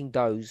supporting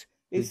those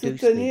who et do speak.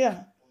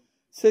 soutenir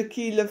ceux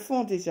qui le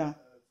font déjà.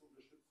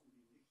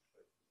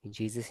 In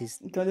Jesus'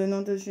 Dans le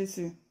nom de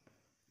Jésus.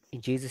 in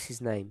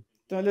Jesus' name.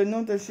 Dans le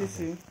nom de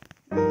Jésus.